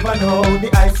think we never know. The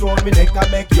ice round me neck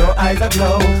and make your eyes a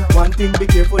glow. One thing, be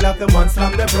careful of the one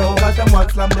slam the bro. Cause the one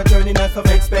slam the turning out some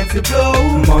expensive blow.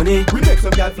 Money, we make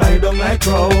some girl fly down like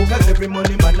crow. Cause every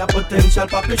money man a potential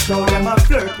poppy show. Them a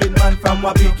flirt with man from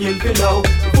what we kill below.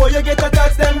 Before you get a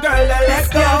touch them girl, let's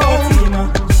go.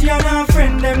 She and her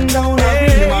friend them down a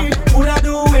Rima. Woulda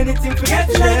do anything for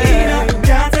getting a dinner.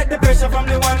 Can't take the pressure from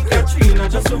the one Katrina.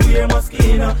 Just to wear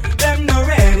Moschino, them no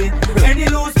ready. Any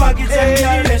loose package, them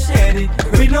girl they shady.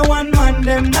 We no one man,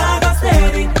 them not go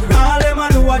steady. All them a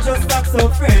do a just talk so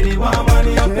Freddy. One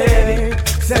money and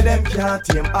petty. Say them can't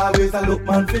tame, always a look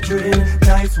man for train.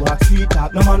 Nice walk, sweet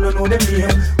talk, no man no know them name.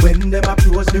 When them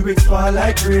approach, lyrics fall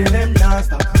like rain. Them not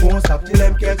stop, won't stop till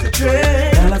them catch the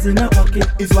train. Dollars in a pocket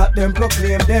is what them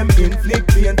proclaim. Them inflict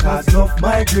pain, cause enough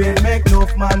migraine. Make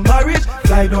enough man marriage,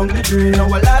 fly down the drain. Now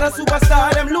a lot of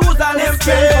superstars, them lose all them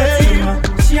fame.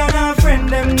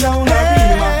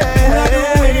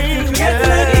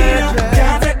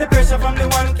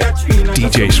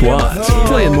 Schwaz,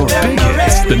 playing more big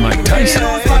hits than Mike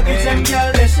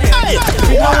Tyson.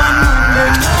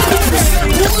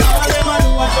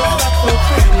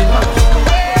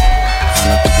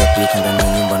 Anapiga picha ndani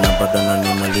ya nyumba na bado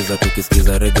ananimaliza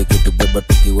tukisikiza reggae kitubeba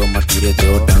tukiwa matiria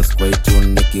jo dance kwa tune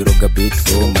nikiroga beat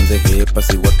so manze hepa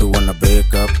si watu wana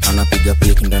break up. Anapiga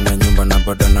picha ndani ya nyumba na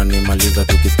bado ananimaliza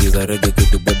tukisikiza reggae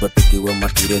kitubeba tukiwa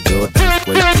matiria jo dance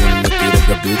kwa tune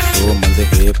nikiroga beat so manze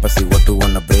hepa si watu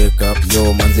wana break up.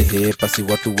 Yo manze hepa si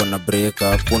watu wana break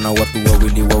up. Kuna watu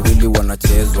wawili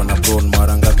wanachezwa na bone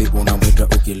mara ngapi unamwita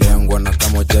ukilengwa na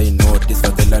kama jai notice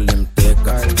fadhila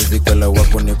limteka kizikala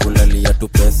wako ni kulalia tu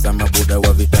pesa mabuda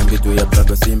wa vitambi juu ya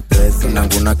brado simpress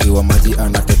nanguna kiwa maji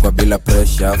anatekwa bila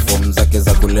pressure form zake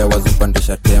za kulewa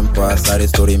zumpandisha tempa sari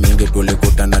story mingi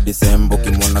tulikutana Disembo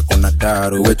kimona kona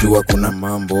daru wejua kuna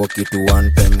mambo kitu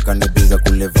one time kanibiza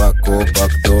kulevako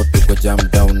backdoor tuko jam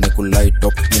down ni kulight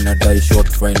up ninadai short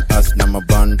fine ass na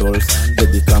mabundles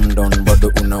baby calm down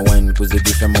bado una wine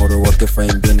kuzidisha moro wake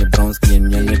fine bini brown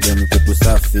skin yenye dem kitu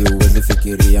safi uwezi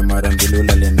fikiria mara mbili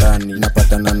ulale ndani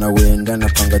napatana na wenda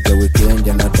napanga ja weekend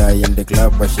anadai ende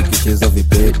club ashikishizo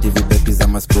vibeti za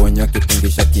masponya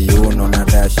kitingisha kiuno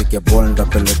nadai ashike ball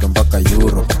ndapeleka mpaka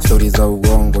Euro story za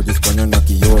uongo jisponya na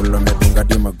kiolo medunga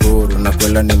di magoro na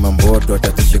kwela ni mamboto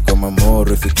atatishiko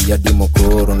mamoro fikia di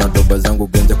mokoro na doba zangu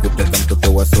genja kuteka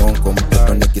mtoto wa sonko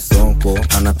mtoto ni kisonko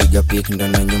anapiga pick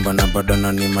ndani ya nyumba na bado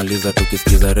ananimaliza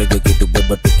tukisikiza reggae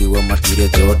kitubeba tukiwa matiria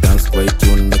jo dance kwa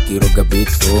tune nikiroga beat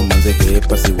so manze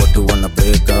hepa si watu wana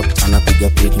break up. Anapiga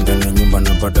pick ndani ya nyumba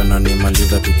na bado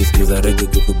ananimaliza tukisikiza reggae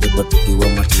kitubeba tukiwa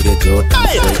matiria jo dance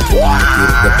kwa tune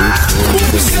nikiroga beat so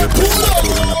manze hepa si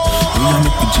watu wana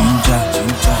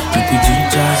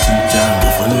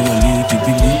follow your lead, you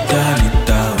be lita.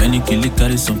 When you kill it,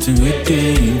 carry something with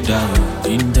you down.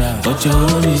 But your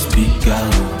own is bigger,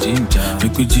 ginger.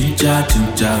 Make you ginger.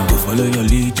 Go follow your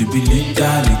lead, you be lita.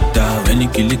 When you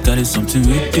kill it, carry something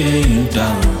with you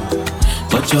down.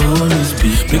 But your own is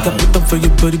bigger. Make a put up for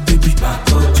your body, baby.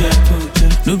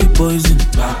 No be poison.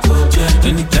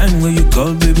 Anytime when you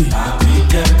call, baby.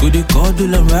 Go they call, do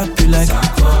la rap you like.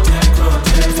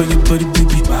 For your body,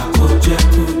 baby.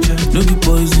 No be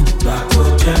poison.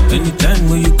 Anytime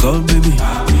when you call, baby.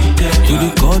 Do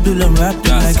they call, do la rap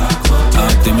you like.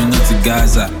 Tell me not to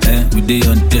Gaza, we day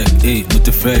on deck, not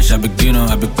too fresh, I be green on,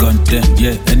 I be content,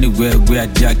 yeah. Anywhere where I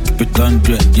jack, keep it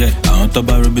 100, yeah. I don't talk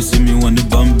about rubber, see me when the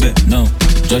bomb back, no.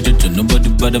 Judge it to nobody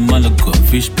but the Malaco.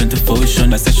 Fish plenty for ocean,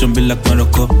 that section be like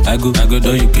Morocco. I go,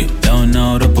 do you get down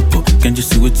now, up. Can't you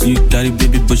see what you carry,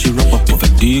 baby, but you rock up. If I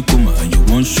do you come and you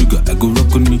want sugar, I go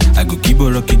rock on me. I go keep a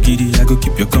rocky giddy, I go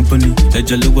keep your company. That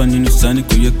jelly one in the sun,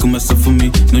 go you come myself for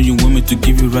me. No, you want me to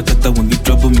give you ratata when you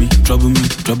trouble me.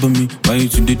 Why you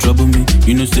today trouble me?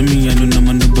 You know, say me, I don't know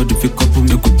my nobody if you couple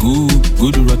me. Go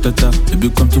good ratata, baby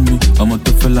come to me. I'm a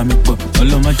tough fella, make up.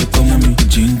 All of my come on me.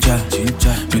 Ginger,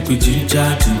 make me ginger.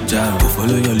 Go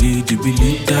follow your lead, you be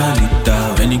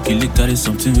lita. When you kill it, carry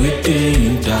something with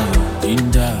you down.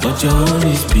 But your own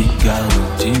is bigger,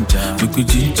 ginger. Make you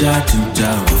ginger.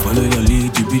 Go follow your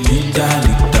lead, you be lita.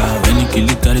 When you kill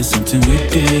it, carry something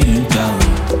with you down.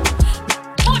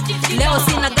 Leo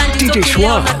sina gandi DJ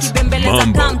Schwaz,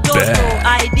 Mambo Bad.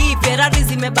 ID Ferrari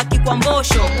zimebaki kwa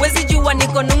mbosho. Wezi jua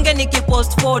niko nunge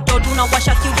nikipost photo.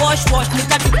 Tunawasha kiwash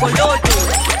nikatuko loto.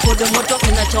 Kodo moto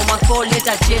inachoma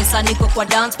koleta chesa. Niko kwa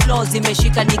dance floor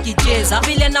zimeshika nikicheza.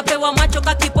 Vile napewa macho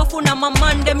kakipofu na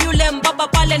mamande. Mule mbaba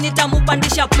pale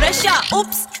nitamupandisha pressure.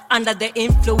 Oops, under the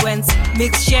influence.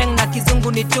 Mix Sheng na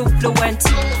kizungu ni too fluent.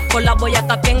 Kolabo ya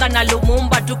Kapenga na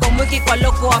Lumumba. Tuko mwiki kwa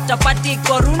loko after party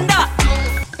korunda.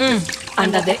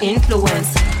 Under the influence.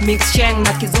 Mix Sheng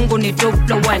na kizungu ni too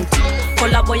fluent.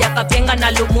 Kolabo ya Kapenga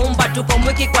na Lumumba. Tuko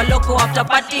mwiki kwa loko after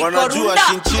party korunda. Wanajua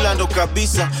shinchila ndo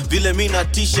kabisa. Vile mina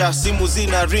tisha. Simu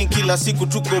zina ring kila siku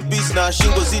tuko busy. Na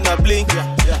shingo zina blink.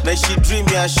 Naishi dream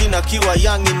ya shina kiwa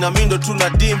young na mindo tuna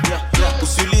dim.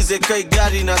 Usiulize kai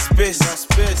gari na space.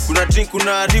 Kuna drink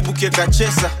kuna haribu kieka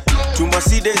chesa. To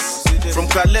Mercedes from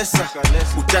Kalesa.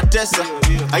 Utatesa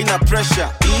haina pressure.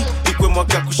 Ikwe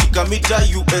mwaka kushika mita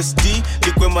USD.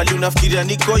 Ikwe mali unafikiria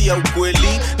niko ya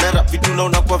ukweli. Na rap vitu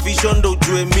naona kwa vision ndo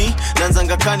ujue mi.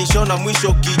 Nanzanga kanishona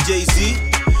mwisho KJZ.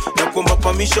 Na kuomba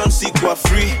permission si kwa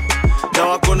free. Na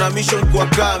wako na mission kwa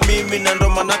kaa mimi. Na ndo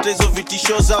manata hizo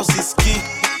vitisho zao sisiki.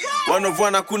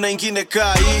 Wanovwana kuna ingine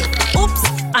kaa hii. Oops,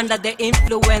 under the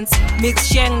influence. Mix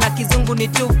Sheng na kizungu ni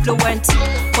too fluent.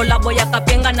 Kolabo ya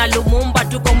Kapenga na Lumumba.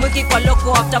 Tuko mwiki kwa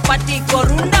loko after party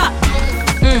korunda.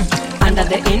 Under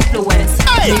the influence.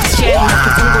 Mix Sheng na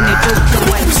kizungu ni too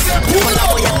fluent.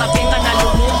 Kolabo ya Kapenga na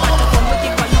Lumumba. Tuko mwiki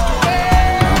kwa loko.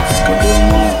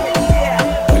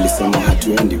 Walisema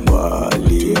hatuendi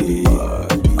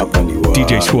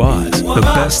DJ Schwaz, the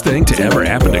best thing to ever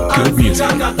happen to good music.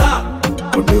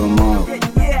 Odoma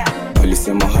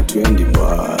alisema hatuendi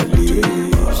mbali,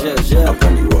 hapa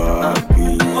ni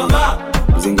wapi?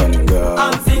 Mzinga ni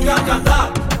ngapi?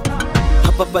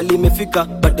 Hapa pali imefika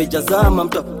bado jazama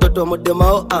mtoto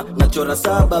modemao nachora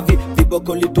saba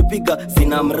viboko litupiga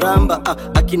sina mramba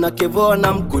akina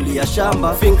kevona mkulia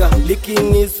shamba finger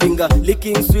licking is finger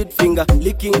licking sweet finger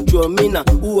licking chuomina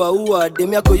ua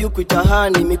demi yako yuko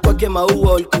itahani mikwake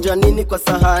maua ulikuja nini kwa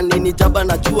sahani ni jaba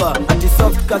na jua ati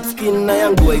soft cut skin na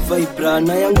yangu waivibra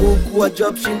na yangu kuwa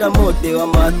job shinda mode wa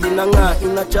mathi na nga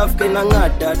inachafka inanga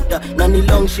dada na ni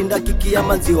long shinda kiki ya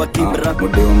maziwa kibra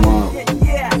Modema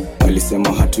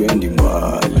alisema hatuendi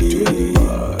mbali,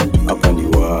 hapa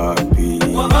ni wapi?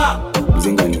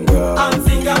 Mzinga ni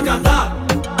ngapi?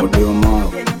 Odoma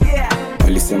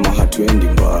alisema hatuendi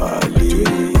mbali,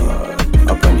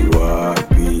 hapa ni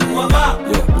wapi?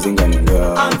 Mzinga ni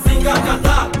ngapi?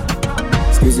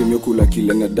 Squeeze mekula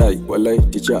kila nadai walai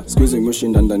ticha squeeze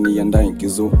mshinda ndani ya ndai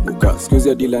kizunguka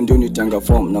squeeze adila ndio nitanga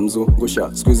form na mzungusha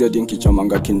squeeze adinki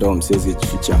chamanga kingdom siezi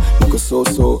jificha niko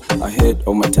so ahead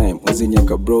of my time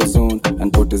wazinyaka bro zone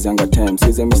and poteza yanga time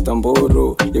siezi Mr.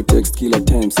 Mboro you text kila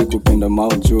time sikupenda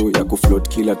maujo ya kufloat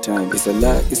kila time it's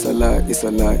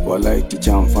a lie walai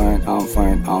ticha I'm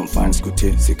fine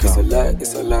skute sika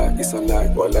it's a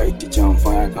lie walai ticha I'm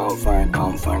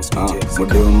fine skute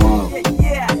modema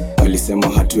alisema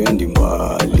hatuendi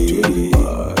mbali,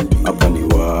 hapa ni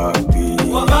wapi?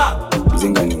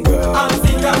 Mzinga ni ngapi?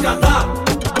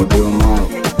 Odoma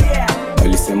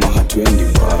alisema hatuendi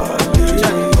mbali,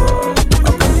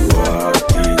 hapa ni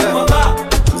wapi?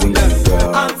 Mzinga ni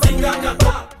ngapi?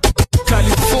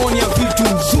 California vitu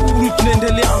nzuri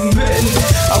tunaendelea mbele,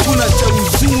 hakuna cha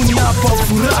huzuni hapa,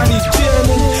 furani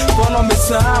tele. Kwa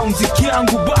wamesahau mziki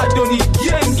yangu bado ni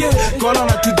genge, kwa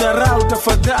wanatudharau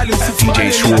tafadhali usifanye.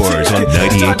 DJ Schwaz on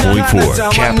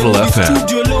 98.4 Capital FM.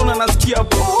 Studio leo na nasikia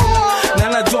poa, na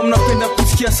najua mnapenda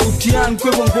kusikia sauti yangu,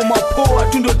 kwa hivyo ngoma poa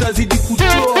tu ndo tazidi kutoa.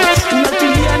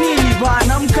 Unatulia nini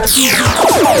bana, mkatizi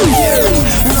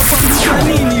unafanya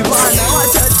nini bana,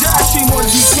 wacha dashi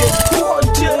mozike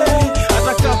wote.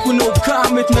 Ataka kuna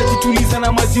ukame tunajituliza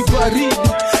na maji baridi.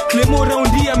 Clemo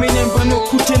raundi amenyamba no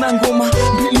kute na ngoma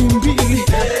mbili.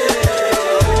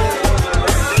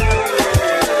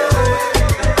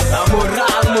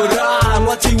 Moral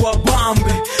wachi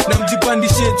wabambe na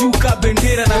mjipandishe juu ka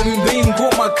bendera na mwimbe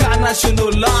ngoma ka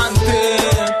national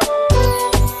anthem.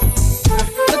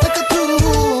 Nataka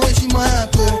tu heshima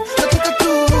yako, nataka tu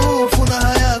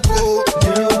furaha yako,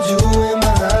 ndio ujue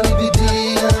mahali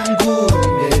bidii yangu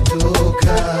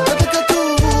imetoka. Nataka tu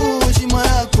heshima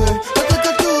yako,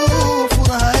 nataka tu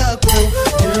furaha yako,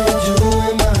 ndio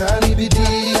ujue mahali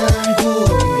bidii yangu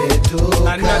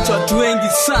imetoka. Alinacho watu wengi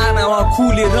sana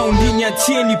wakule raundi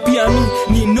nyacheni pia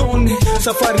ninone.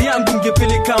 Safari yangu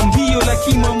ngepeleka mbio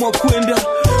lakini mamwa kwenda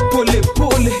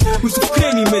pole.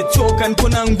 Usifikiri nimechoka, niko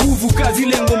na nguvu kazi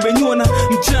ile ngombe nyona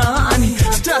mtaani.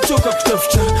 Sitachoka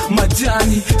kutafuta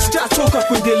majani, sitachoka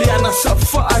kuendelea na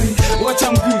safari.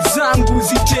 Wacha mguu zangu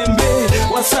zitembee,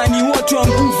 wasanii wote wa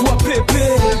nguvu wa pepe.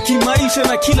 Kimaisha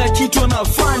na kila kitu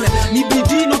anafanya ni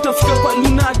bidii na utafika pale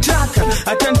unataka.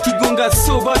 Hata nikigonga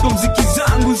so bado mziki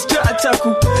zangu zitaacha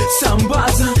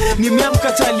kusambaza.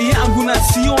 Nimeamka tali yangu na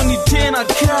sioni tena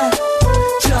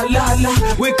chalala.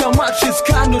 Weka matches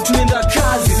kando tunaenda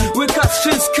kazi, weka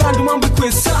stress kando mambo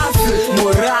kwe safi.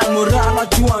 Moral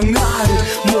watu wangare,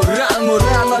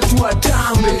 moral watu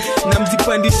watambe. Na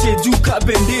mjipandishe juu ka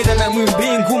bendera na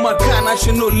mwimbe ngoma ka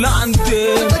national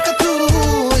anthem. Nataka tu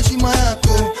heshima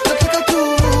yako, nataka tu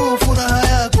furaha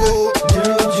yako,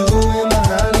 ndio ujue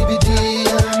mahali bidii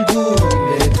yangu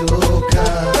imetoka.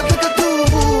 Nataka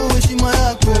tu heshima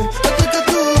yako, nataka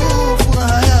tu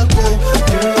furaha yako,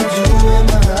 ndio ujue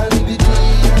mahali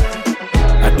bidii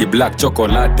yangu. Ati black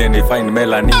chocolate ni fine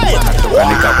melanin toka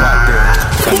nikapate.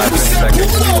 Sana penda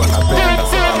keki wanapenda,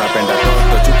 sana napenda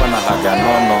toto chupa na haga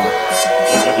nono.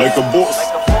 Like a boss.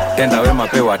 Tenda wema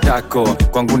pewa tako,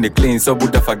 kwangu ni clean so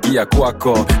butafagia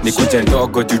kwako. Nikuje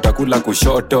ndogo jutakula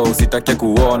kushoto, usitake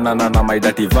kuona na my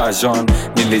dirty version.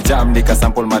 Nilijam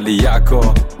nikasample mali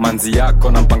yako, manzi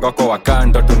yako na mpango wako wa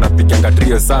kando. Tunapiganga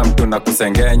trio sam,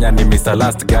 tunakusengenya ni Mr.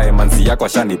 Last Guy. Manzi yako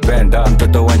ashanipenda,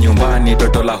 mtoto wa nyumbani,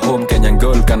 toto la home. Kenyan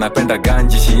girl kanapenda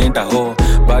ganji, she ain't a hoe.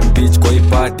 Bad bitch kwa hii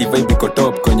party, vibe iko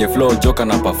top. Kwenye flow, joka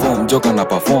na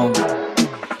perform.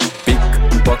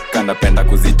 Pickpock anapenda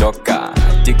kuzitoka,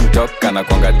 TikTok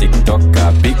anakuanga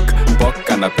TikToka. Pickpock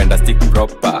anapenda stick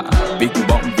proper, big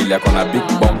bomb vile akona big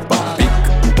bomba.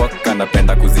 Pickpock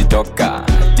anapenda kuzitoka,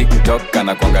 TikTok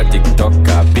anakuanga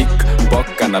TikToka.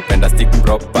 Pickpock anapenda stick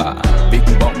proper,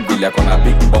 big bomb vile vile akona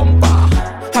big bomba.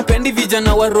 Hapendi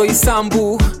vijana wa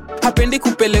Roysambu, hapendi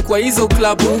kupelekwa hizo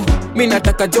klabu. Mi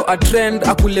nataka jo a trend,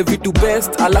 akule vitu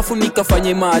best, alafu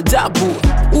nikafanye maajabu.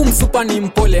 Msupa ni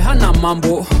mpole hana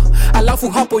mambo, alafu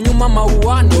hapo nyuma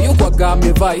mauano yokwaga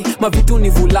amevai mavitu ni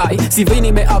vulai. Sivei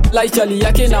nimeapply chali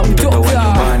yake na mjoka. Toto wa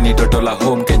nyumbani, toto la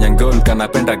home, Kenyan girl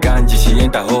kanapenda ganji, she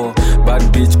ain't a hoe. Bad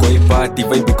bitch kwa hii party,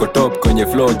 vibe iko top kwenye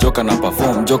flow, joka na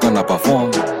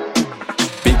perform.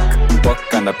 Big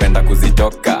Pok anapenda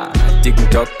kuzitoka,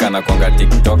 TikTok anakuanga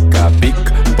TikToka. Big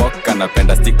Pok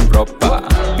anapenda stick proper,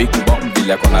 big bomb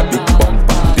vile akona big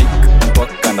bomba. Big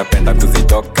Pok anapenda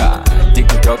kuzitoka,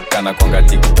 TikTok anakuanga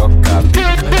TikToka. Big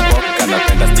Pok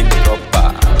anapenda stick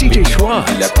proper, DJ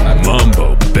Schwaz,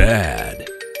 Mambo Bad.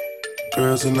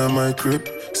 Girls in my crib,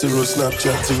 0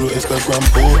 Snapchat, 0 Instagram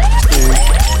posting.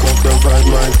 Got the vibe,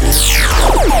 my bitch.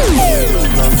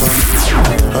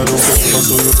 I don't get to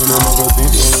so you can never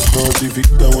think. No TV,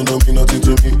 that one don't mean nothing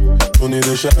to me. Don't need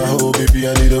a shower, baby,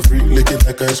 I need a freak. Lick it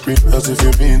like ice cream, as if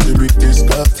you mean to be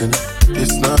disgusting.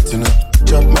 It's not enough.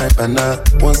 Chop my banana,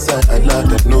 one side I like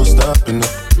that, no stopping.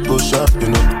 Go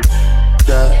shopping,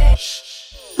 dash.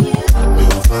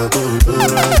 If I go,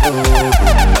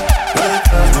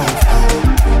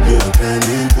 you're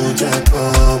bending to jack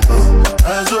up.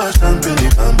 I saw champagne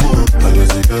bamboo. I was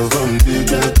a girl from the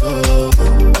ghetto.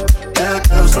 Got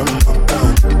girls from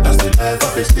uptown. That's the life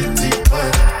of a city boy.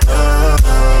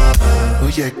 Oh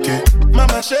yeah, yeah.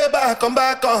 Mama Sheba, come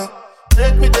back on.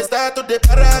 Take me the start to the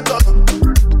paragon.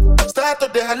 Start to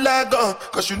the halagon.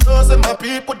 Cause you know say my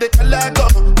people they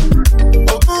calagon.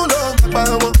 Oh no, my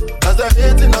power. As I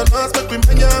hating on us, make we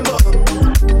menyamo.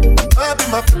 I be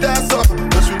my fidasso,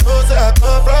 cause you know say I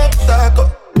come from Taco.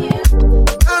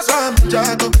 That's why I'm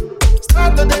Jago.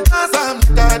 Start to the dance, I'm the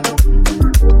Gado.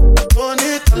 Don't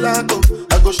need to lago.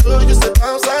 I go show you say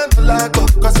bounce and the lago.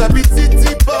 Cause I be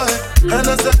city boy. And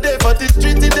as I day for the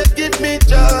street, they give me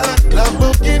joy.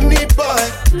 Lamborghini boy.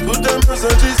 Put them on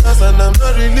Jesus and I'm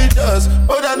not religious.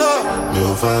 But I know.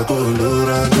 No fago, no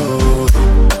rago.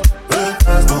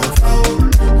 Breakfast, no fago.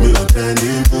 Me don't tell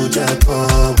him to jack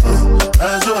up. I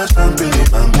saw champagne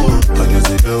bamboo. I guess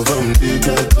a girl from the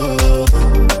ghetto.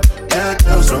 Got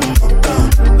girls from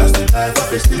uptown. That's the life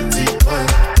of a city boy.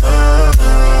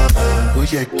 Oh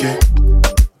yeah, yeah.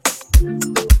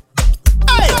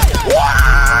 Hey!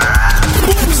 Wow!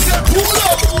 Who's that pull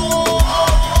up?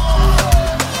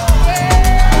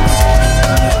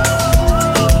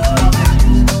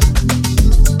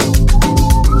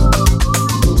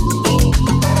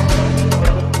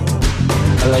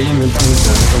 Alaye me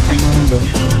panza, opinion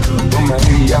on my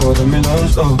feet, I was a million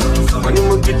slow. When you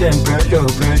move, get them pressure.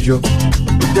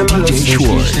 DJ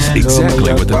Schwaz,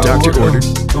 exactly what the doctor ordered.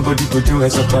 Nobody could do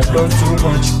as if I love too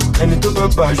much. And it took a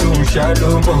passion,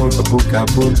 shallow more. A book, a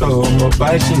bulldog, my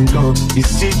passion low. You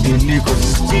see the liquor,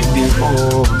 see the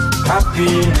oh.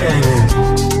 Happiness,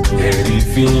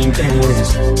 everything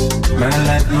else. My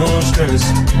life, no stress.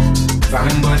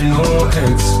 Fine body, no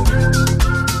hands.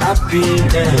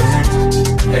 Happiness,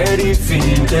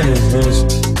 everything else.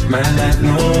 My life,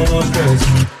 no stress.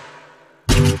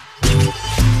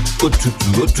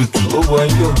 Òtútù, ó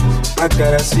wáyọ̀.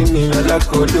 Agara sí mi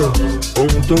alákọ̀ọ́lọ̀.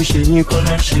 Ohun tó ń ṣe yín kọ́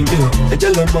ló ń ṣe mí o.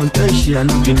 Ẹjẹ́ lọ mọ̀ nǹkan ṣe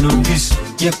ànúbì novice.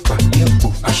 Yẹ̀pà, yẹ̀pò,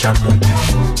 àṣàmọ̀dé.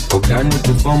 Ọ̀gá ní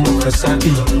tó fọ́mù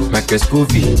Kasabi. Michael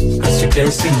Scoville, as you can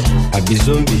see. Àbí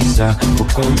zombies à kò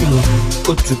kàn mí.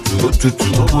 Òtútù,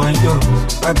 ó wáyọ̀.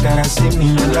 Agara sí mi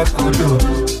alákọ̀ọ́lọ̀.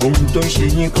 Ohun tó ń ṣe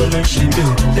yín kọ́ ló ń ṣe mí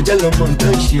o. Ẹjẹ́ lọ mọ̀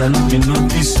nǹkan ṣe ànúbì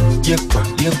novice. Yẹ̀pà,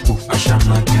 yẹ̀pò,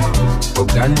 àṣàmọ̀dé.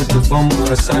 Ọ̀gá ní tó fọ́mù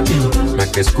Kasabi.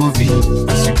 Michael Scoville,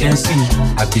 as you can see,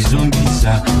 I be zombies,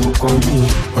 who call me.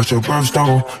 What's your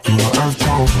birthstone? You an earth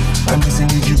tone. I listen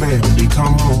to you, baby,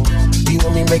 come home. You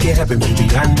want me make it happen, baby,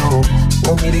 I know.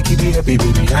 Want me to keep you happy,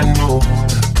 baby, I know.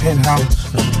 Penthouse,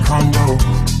 condo,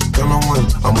 don't know when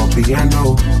I'm a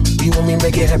piano. You want me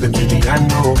make it happen, baby, I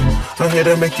know. I'm here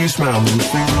to make you smile, make you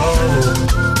feel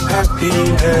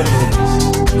happiness,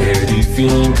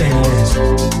 everything else.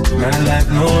 My life,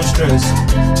 no stress.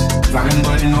 Fine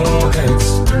body, no hands.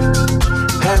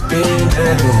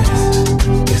 Happiness,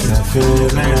 it's a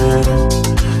feeling.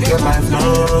 Your life,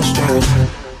 no stress.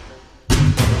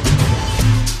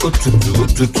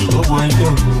 Òtútù, ó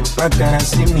wáyọ̀. Bàgàrà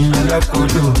sí mi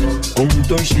alákọ̀ọ́lọ̀. Ohun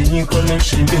tó ń ṣe yín kọ́ ló ń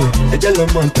ṣe mí o. Ẹjẹ́ lọ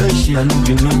mọ̀ nǹkan ṣe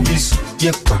ànúbì novice.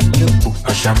 Yẹ̀pà, yẹ̀pò,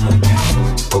 àṣàmọ̀dé.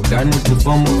 Ọ̀gá ní tó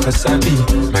fọ́mù Kasabi.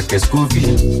 Michael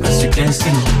Scoville, as you can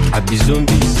see. Àbí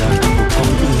zombies, àkókò kan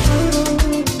mi.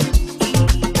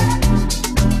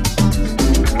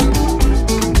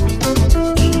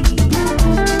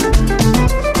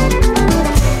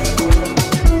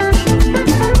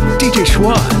 DJ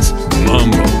Schwaz,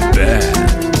 Mambo Bad.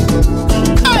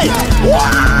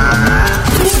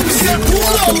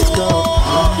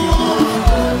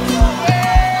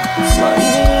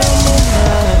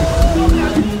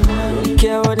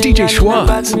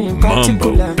 Schwaz,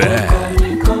 Mambo Bad.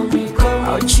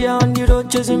 Out here on the road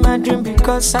chasing my dream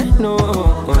because I know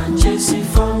chasing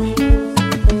for me.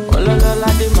 All la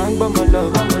the man but my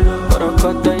love. But I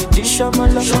got the edition my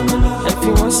love. If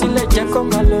you want to let you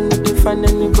come alone, need to find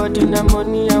anybody na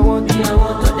money I want.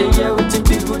 They hear what the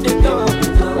people they love.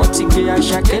 Want to get a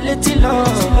shakeleti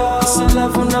love. It's a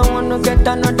love when I wanna get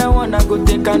another one. I go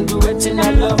take and do waiting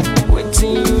I love.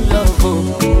 Waiting you love,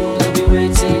 oh. No be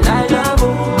waiting I love, oh.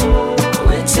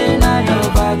 Waiting I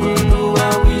love, I go do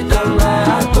what we done my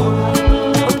heart, oh.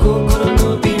 Go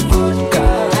no be vodka.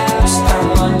 Mr.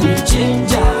 Money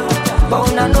Ginger. But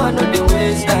when I know the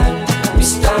ways that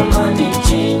Mr. Money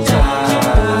Ginger.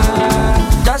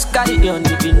 Just carry on,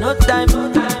 if you no time.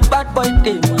 Bad boy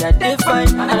day, me I day fine.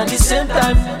 And at the same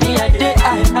time, me I day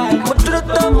high. But to the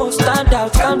top, most stand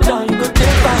out, calm down, you go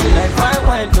day fine. Like fine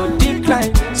wine, no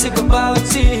decline. Sick about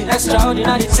it,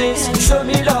 extraordinary things. Show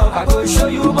me love, I go show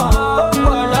you more.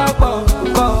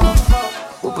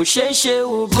 Bo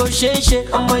sheshe,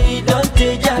 ọmọ yìí don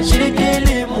teja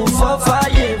ṣerékélé mú fọ́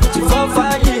fàyè, mo ti fọ́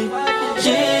fàyè,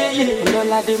 yéyé.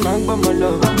 Ọlọ́ládé máa ń gbọ́ mọ́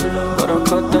lọ, ọ̀rọ̀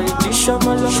kọ̀tọ̀ ìdí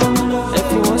ṣọ́mọ́ lọ.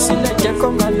 Ẹ̀fí wọn sílẹ̀ jẹ́ kọ́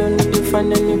máa lọ, ní dey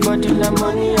find anybody na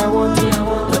money I want.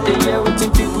 No dey hear wetin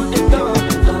people dey talk,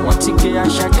 wọ́n ti gé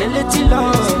àṣà kẹ́lẹ́ tí lọ.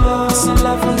 Ìsìn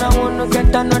láfún náà wọn no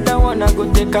get another one, I go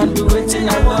take and do wetin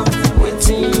I love,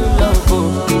 wetin you love, oh.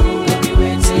 Baby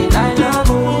wetin I love,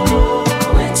 oh.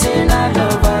 Wetin I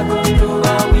love, I go do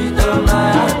what we done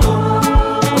my heart, oh.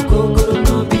 Go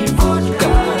no be vodka.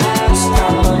 Mr.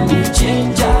 Money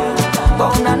Ginger. But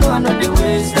when I know the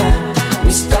ways that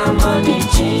Mr. Money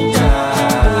Ginger.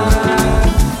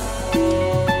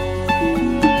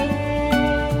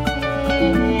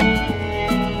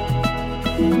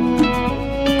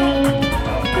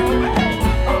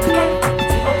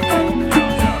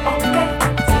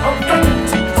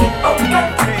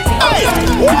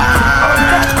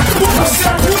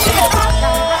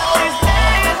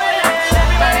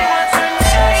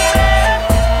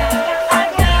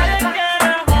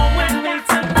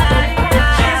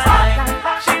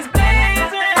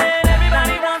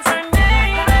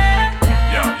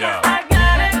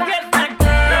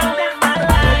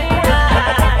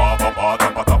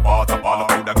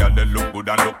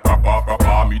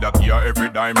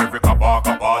 Every kappa,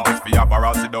 just for your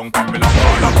barra, sit down, come me la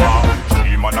ba.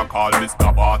 She man a call this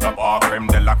tapa, creme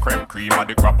de la creme, cream of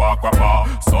the crappa.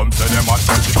 Some say them a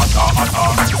touch ata.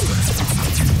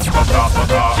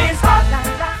 She's hot,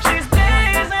 she's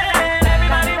blazing,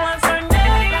 everybody wants her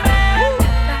name.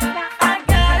 I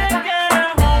gotta get her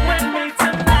home with me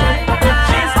tonight.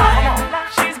 She's hot,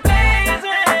 she's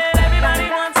blazing, everybody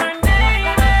wants her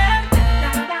name.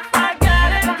 I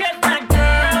gotta get that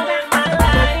girl in my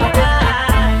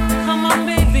life. Come on,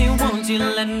 baby, won't you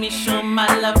let me show my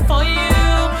love for you?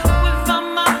 With all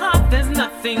my heart, there's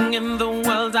nothing in the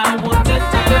world I wouldn't do.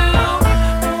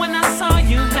 When I saw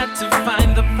you, had to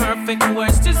find the perfect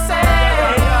words to say.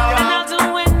 And I'll do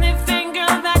anything,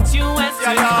 girl, that you ask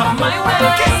to come my way.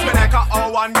 Kiss me like a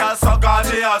one girl so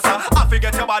gorgeous. I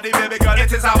forget your body, baby girl,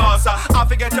 it is a must. I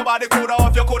forget your body, coulda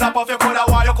off, you coulda puff, you coulda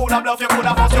why, you coulda bluff, you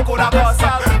coulda fuss, you coulda cuss.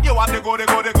 You have the good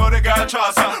girl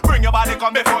trust. Bring your body,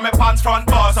 come before me pants front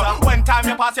bust. When time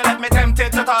you pass, you let me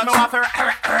tempted to touch me off her,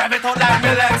 rev it out like me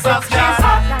Lexus. She's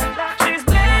hot, she's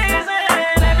blazing,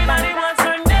 everybody wants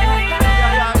her name.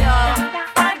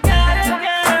 I gotta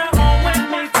get her home with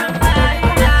me tonight.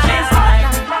 She's hot,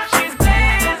 she's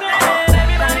blazing,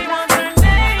 everybody wants her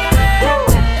name.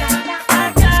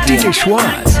 DJ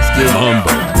Schwaz,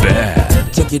 Mambo Bad.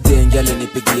 Cheki denge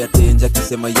alinipigia tenja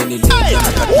kisema yeni lenja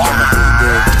na katia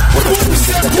matenge.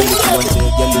 Wakashunde kata nikuwa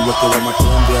ndege aliweke wa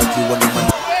matembe akiwa na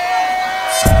mani.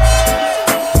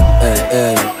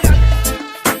 Hey.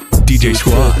 DJ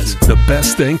Schwaz, the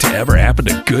best thing to ever happen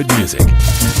to good music.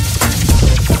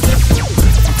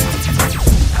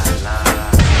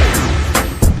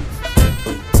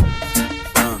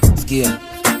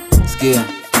 Skia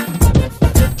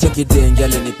Cheki denge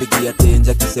alinipigia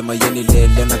tenja kisema yeni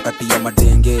lele na kati ya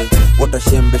madenge.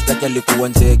 Watashembe shtaki alikuwa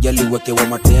njege aliwekewa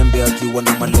matembe akiwa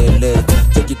na malele.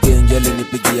 Cheki denge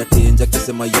alinipigia tenja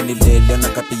kisema yeni lele na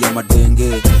kati ya madenge.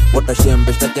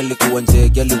 Watashembe shtaki alikuwa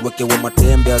njege aliwekewa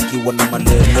matembe akiwa na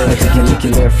malele. Cheki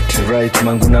left right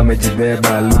manguna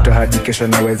amejibeba. Luta hadi kesho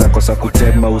naweza kosa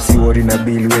kutema. Usiwori na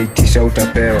bili weitisha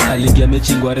utapewa. Aligia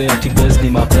mechingwa rea tibes ni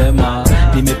mapema.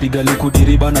 Nimepiga luku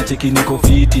diriba na cheki niko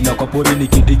fiti. Na kwa pori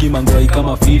nikidigi mangwai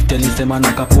kama 50. Alisema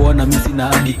nakapoa na misi na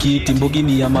hadi kiti. Mbogi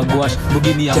ni ya magwash,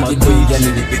 mbogi ni ya magwiti. Cheki denge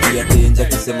alinipigia tenja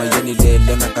kisema yeni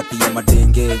lele na kati ya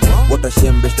madenge.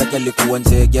 Watashembe shtaki alikuwa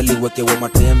njege aliwekewa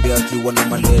matembe akiwa na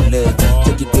malele.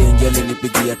 Cheki denge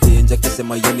alinipigia tenja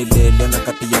kisema yeni lele na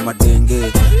kati ya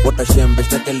madenge. Watashembe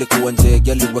shtaki alikuwa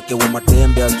njege aliwekewa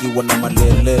matembe akiwa na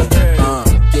malele.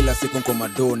 Kila siku nko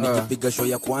madoni nikipiga show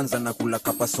ya kwanza na kula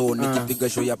kapa so nikipiga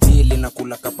show ya pili na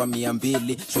kula kapa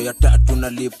 200 show ya tatu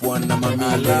nalipwa na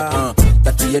mamile.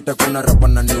 Takieta kuna rapa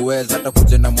na niweza hata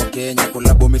kuje na Mkenya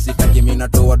kolabo misitaki mimi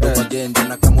natoa dogo genje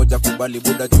na kamoja kubali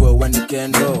buda jua when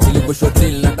kendo nilikuwa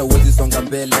drill hata uwezi songa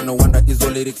mbele no wonder hizo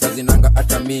lyrics hazinanga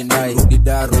hata mimi rudi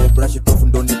daro brush it off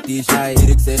ndo nitisha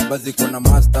lyrics set baziko na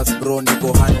masters bro niko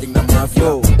hunting na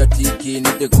mafia tatiki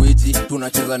nite gwiji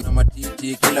tunacheza na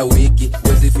matiti kila wiki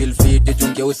wezi feel fit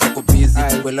tunge usako busy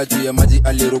wala juu ya maji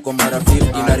aliruko mara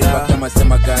 50 na riba kama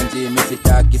sema ganji mimi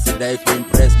sitaki sidai ku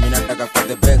impress mimi nataka for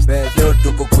the best leo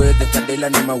tuko kwete kadela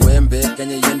ni mawembe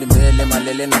Kenya yendi mbele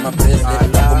malele na mapress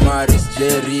Kumaris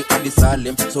Jerry hadi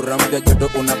Salem sura mpya jodo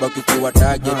unabaki kwa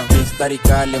target mistari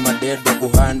kale madedo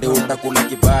kuhande utakula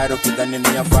kibaro kidhani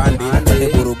ni afande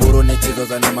buruburu ni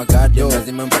kizoza na magade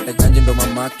lazima mpate ganji ndo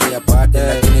mamake yapate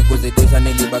lakini kuzidisha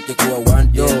nilibaki kuwa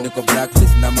wanted niko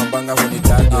blacklist na mambanga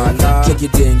hunitagi cheki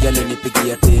denge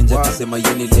alinipigia tenja kisema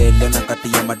yeni lele na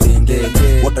kati ya madenge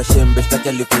watashembe shtaki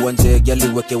alikuwa njege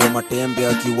aliwekewa matembe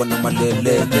akiwa na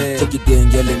malele cheki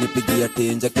denge alinipigia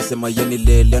tenja kisema yeni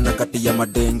lele na kati ya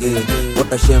madenge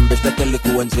watashembe shtaki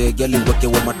alikuwa njege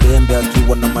aliwekewa matembe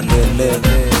akiwa na malele.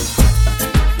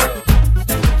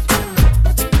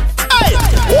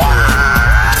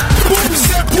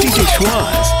 DJ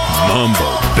Schwaz, Mambo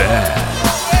Bad.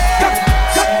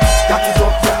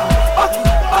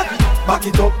 Back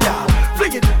it up, y'all.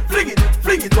 Fling it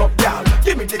up, y'all.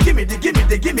 Give me the.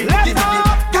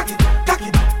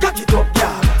 Cock it up,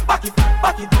 y'all. Back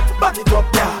it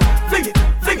up, y'all. Fling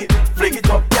it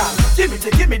up, y'all. Give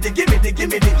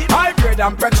me the. High grade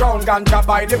and Patron, ganja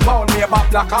by the pound. Me about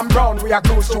black and brown. We are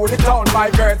cruise through the town. My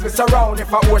girls we surround.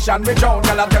 If a ocean we drown,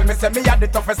 y'all tell me say me had the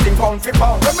toughest thing pound for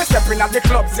pound. When me step in at the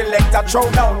club, select a throw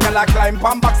down. Y'all climb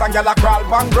pan box and y'all crawl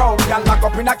pan ground. Y'all lock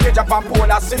up in a cage up and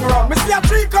pole a sing round. Me see a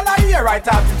 3 color here, right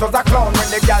out it was a clown. When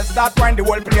the girls start wine, the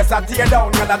whole place a tear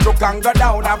down. Y'all a joke and go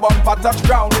down. A bumper touch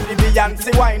ground. With the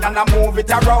Beyonce wine and I move it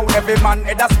around. Every man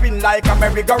head a spin like a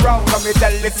merry-go-round. So me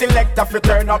tell the selector fi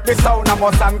turn up the sound. I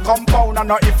must and compound and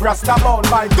not if Rasta bound.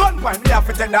 My gun point me have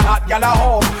to take the hot gal a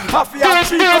home. Half ya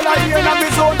 3 color here in my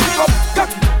zone. Pick up,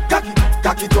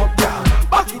 cock it up, y'all.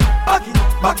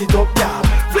 Back it up, y'all.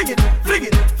 Fling it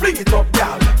up,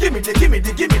 y'all. Give me the.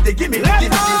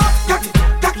 Cock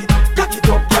it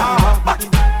up, y'all. Back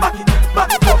it up,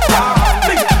 y'all.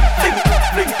 Fling it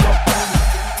up, y'all.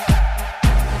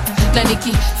 Na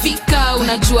nikifika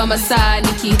unajua masaa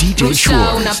DJ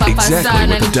Schwaz, exactly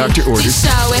what the doctor ordered.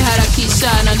 Tishawe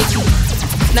harakisha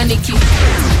na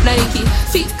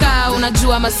nikifika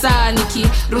unajua masaa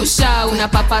nikirusha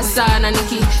unapapasa na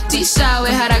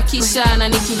tishawe harakisha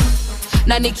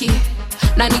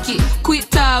na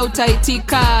nikikuita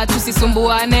utaitika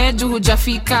tusisumbuane juu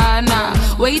hujafika na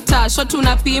waita shot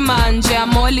unapima nje ya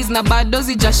mollies na bado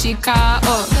zijashika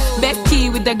Becky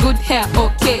with the good hair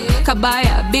okay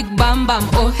Kabaya big bam bam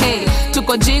oh hey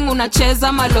tuko jing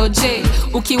unacheza maloje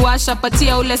ukiwasha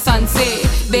patia ule sanse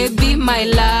baby my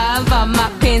love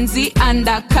mapenzi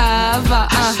undercover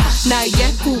na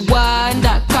ye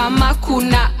huwanda kama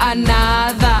kuna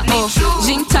another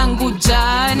jing tangu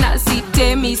jana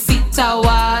sitemi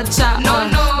sitawacha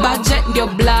budget ndio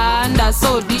blanda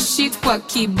so dishi kwa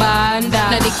kibanda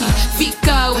na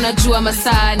nikifika unajua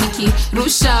masaa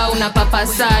nikirusha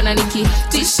unapapasa na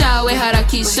nikitisha we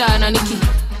harakisha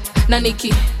na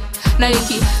nikifika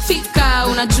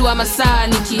unajua masaa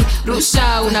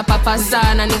nikirusha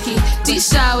unapapasa na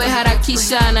nikitisha we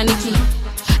harakisha na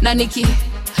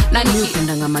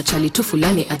upendanga machali tu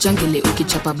fulani ajangele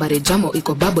ukichapa bare jamo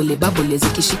iko babole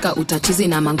zikishika utachizi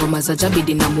na mangoma za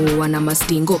jabidi na muua na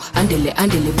mastingo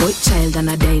andele boy child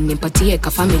anadai nimpatie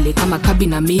ka family kama kabi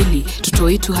na mili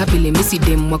tutoitu happily missy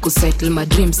dem wa kusettle my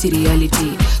dreams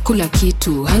reality kula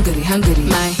kitu hungry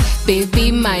my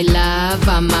baby my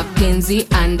love mapenzi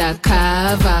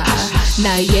undercover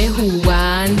na ye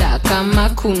huwanda kama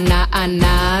kuna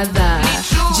another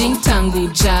jing tangu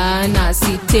jana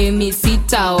sitemi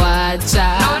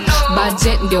sitawacha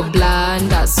budget ndio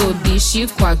blanda so dishi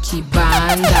kwa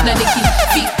kibanda na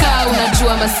nikifika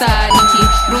unajua masaa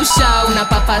nikirusha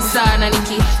unapapasa na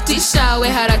nikitisha we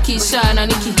harakisha na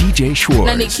DJ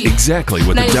Schwaz, exactly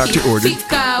what the doctor ordered.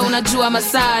 Nikifika unajua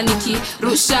masaa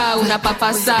nikirusha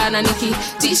unapapasa na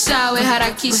nikitisha we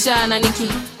harakisha na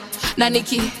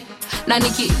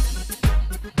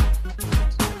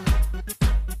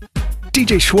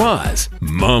DJ Schwaz,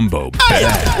 Mambo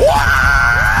Bad.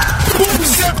 Boom,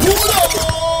 say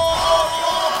pull up.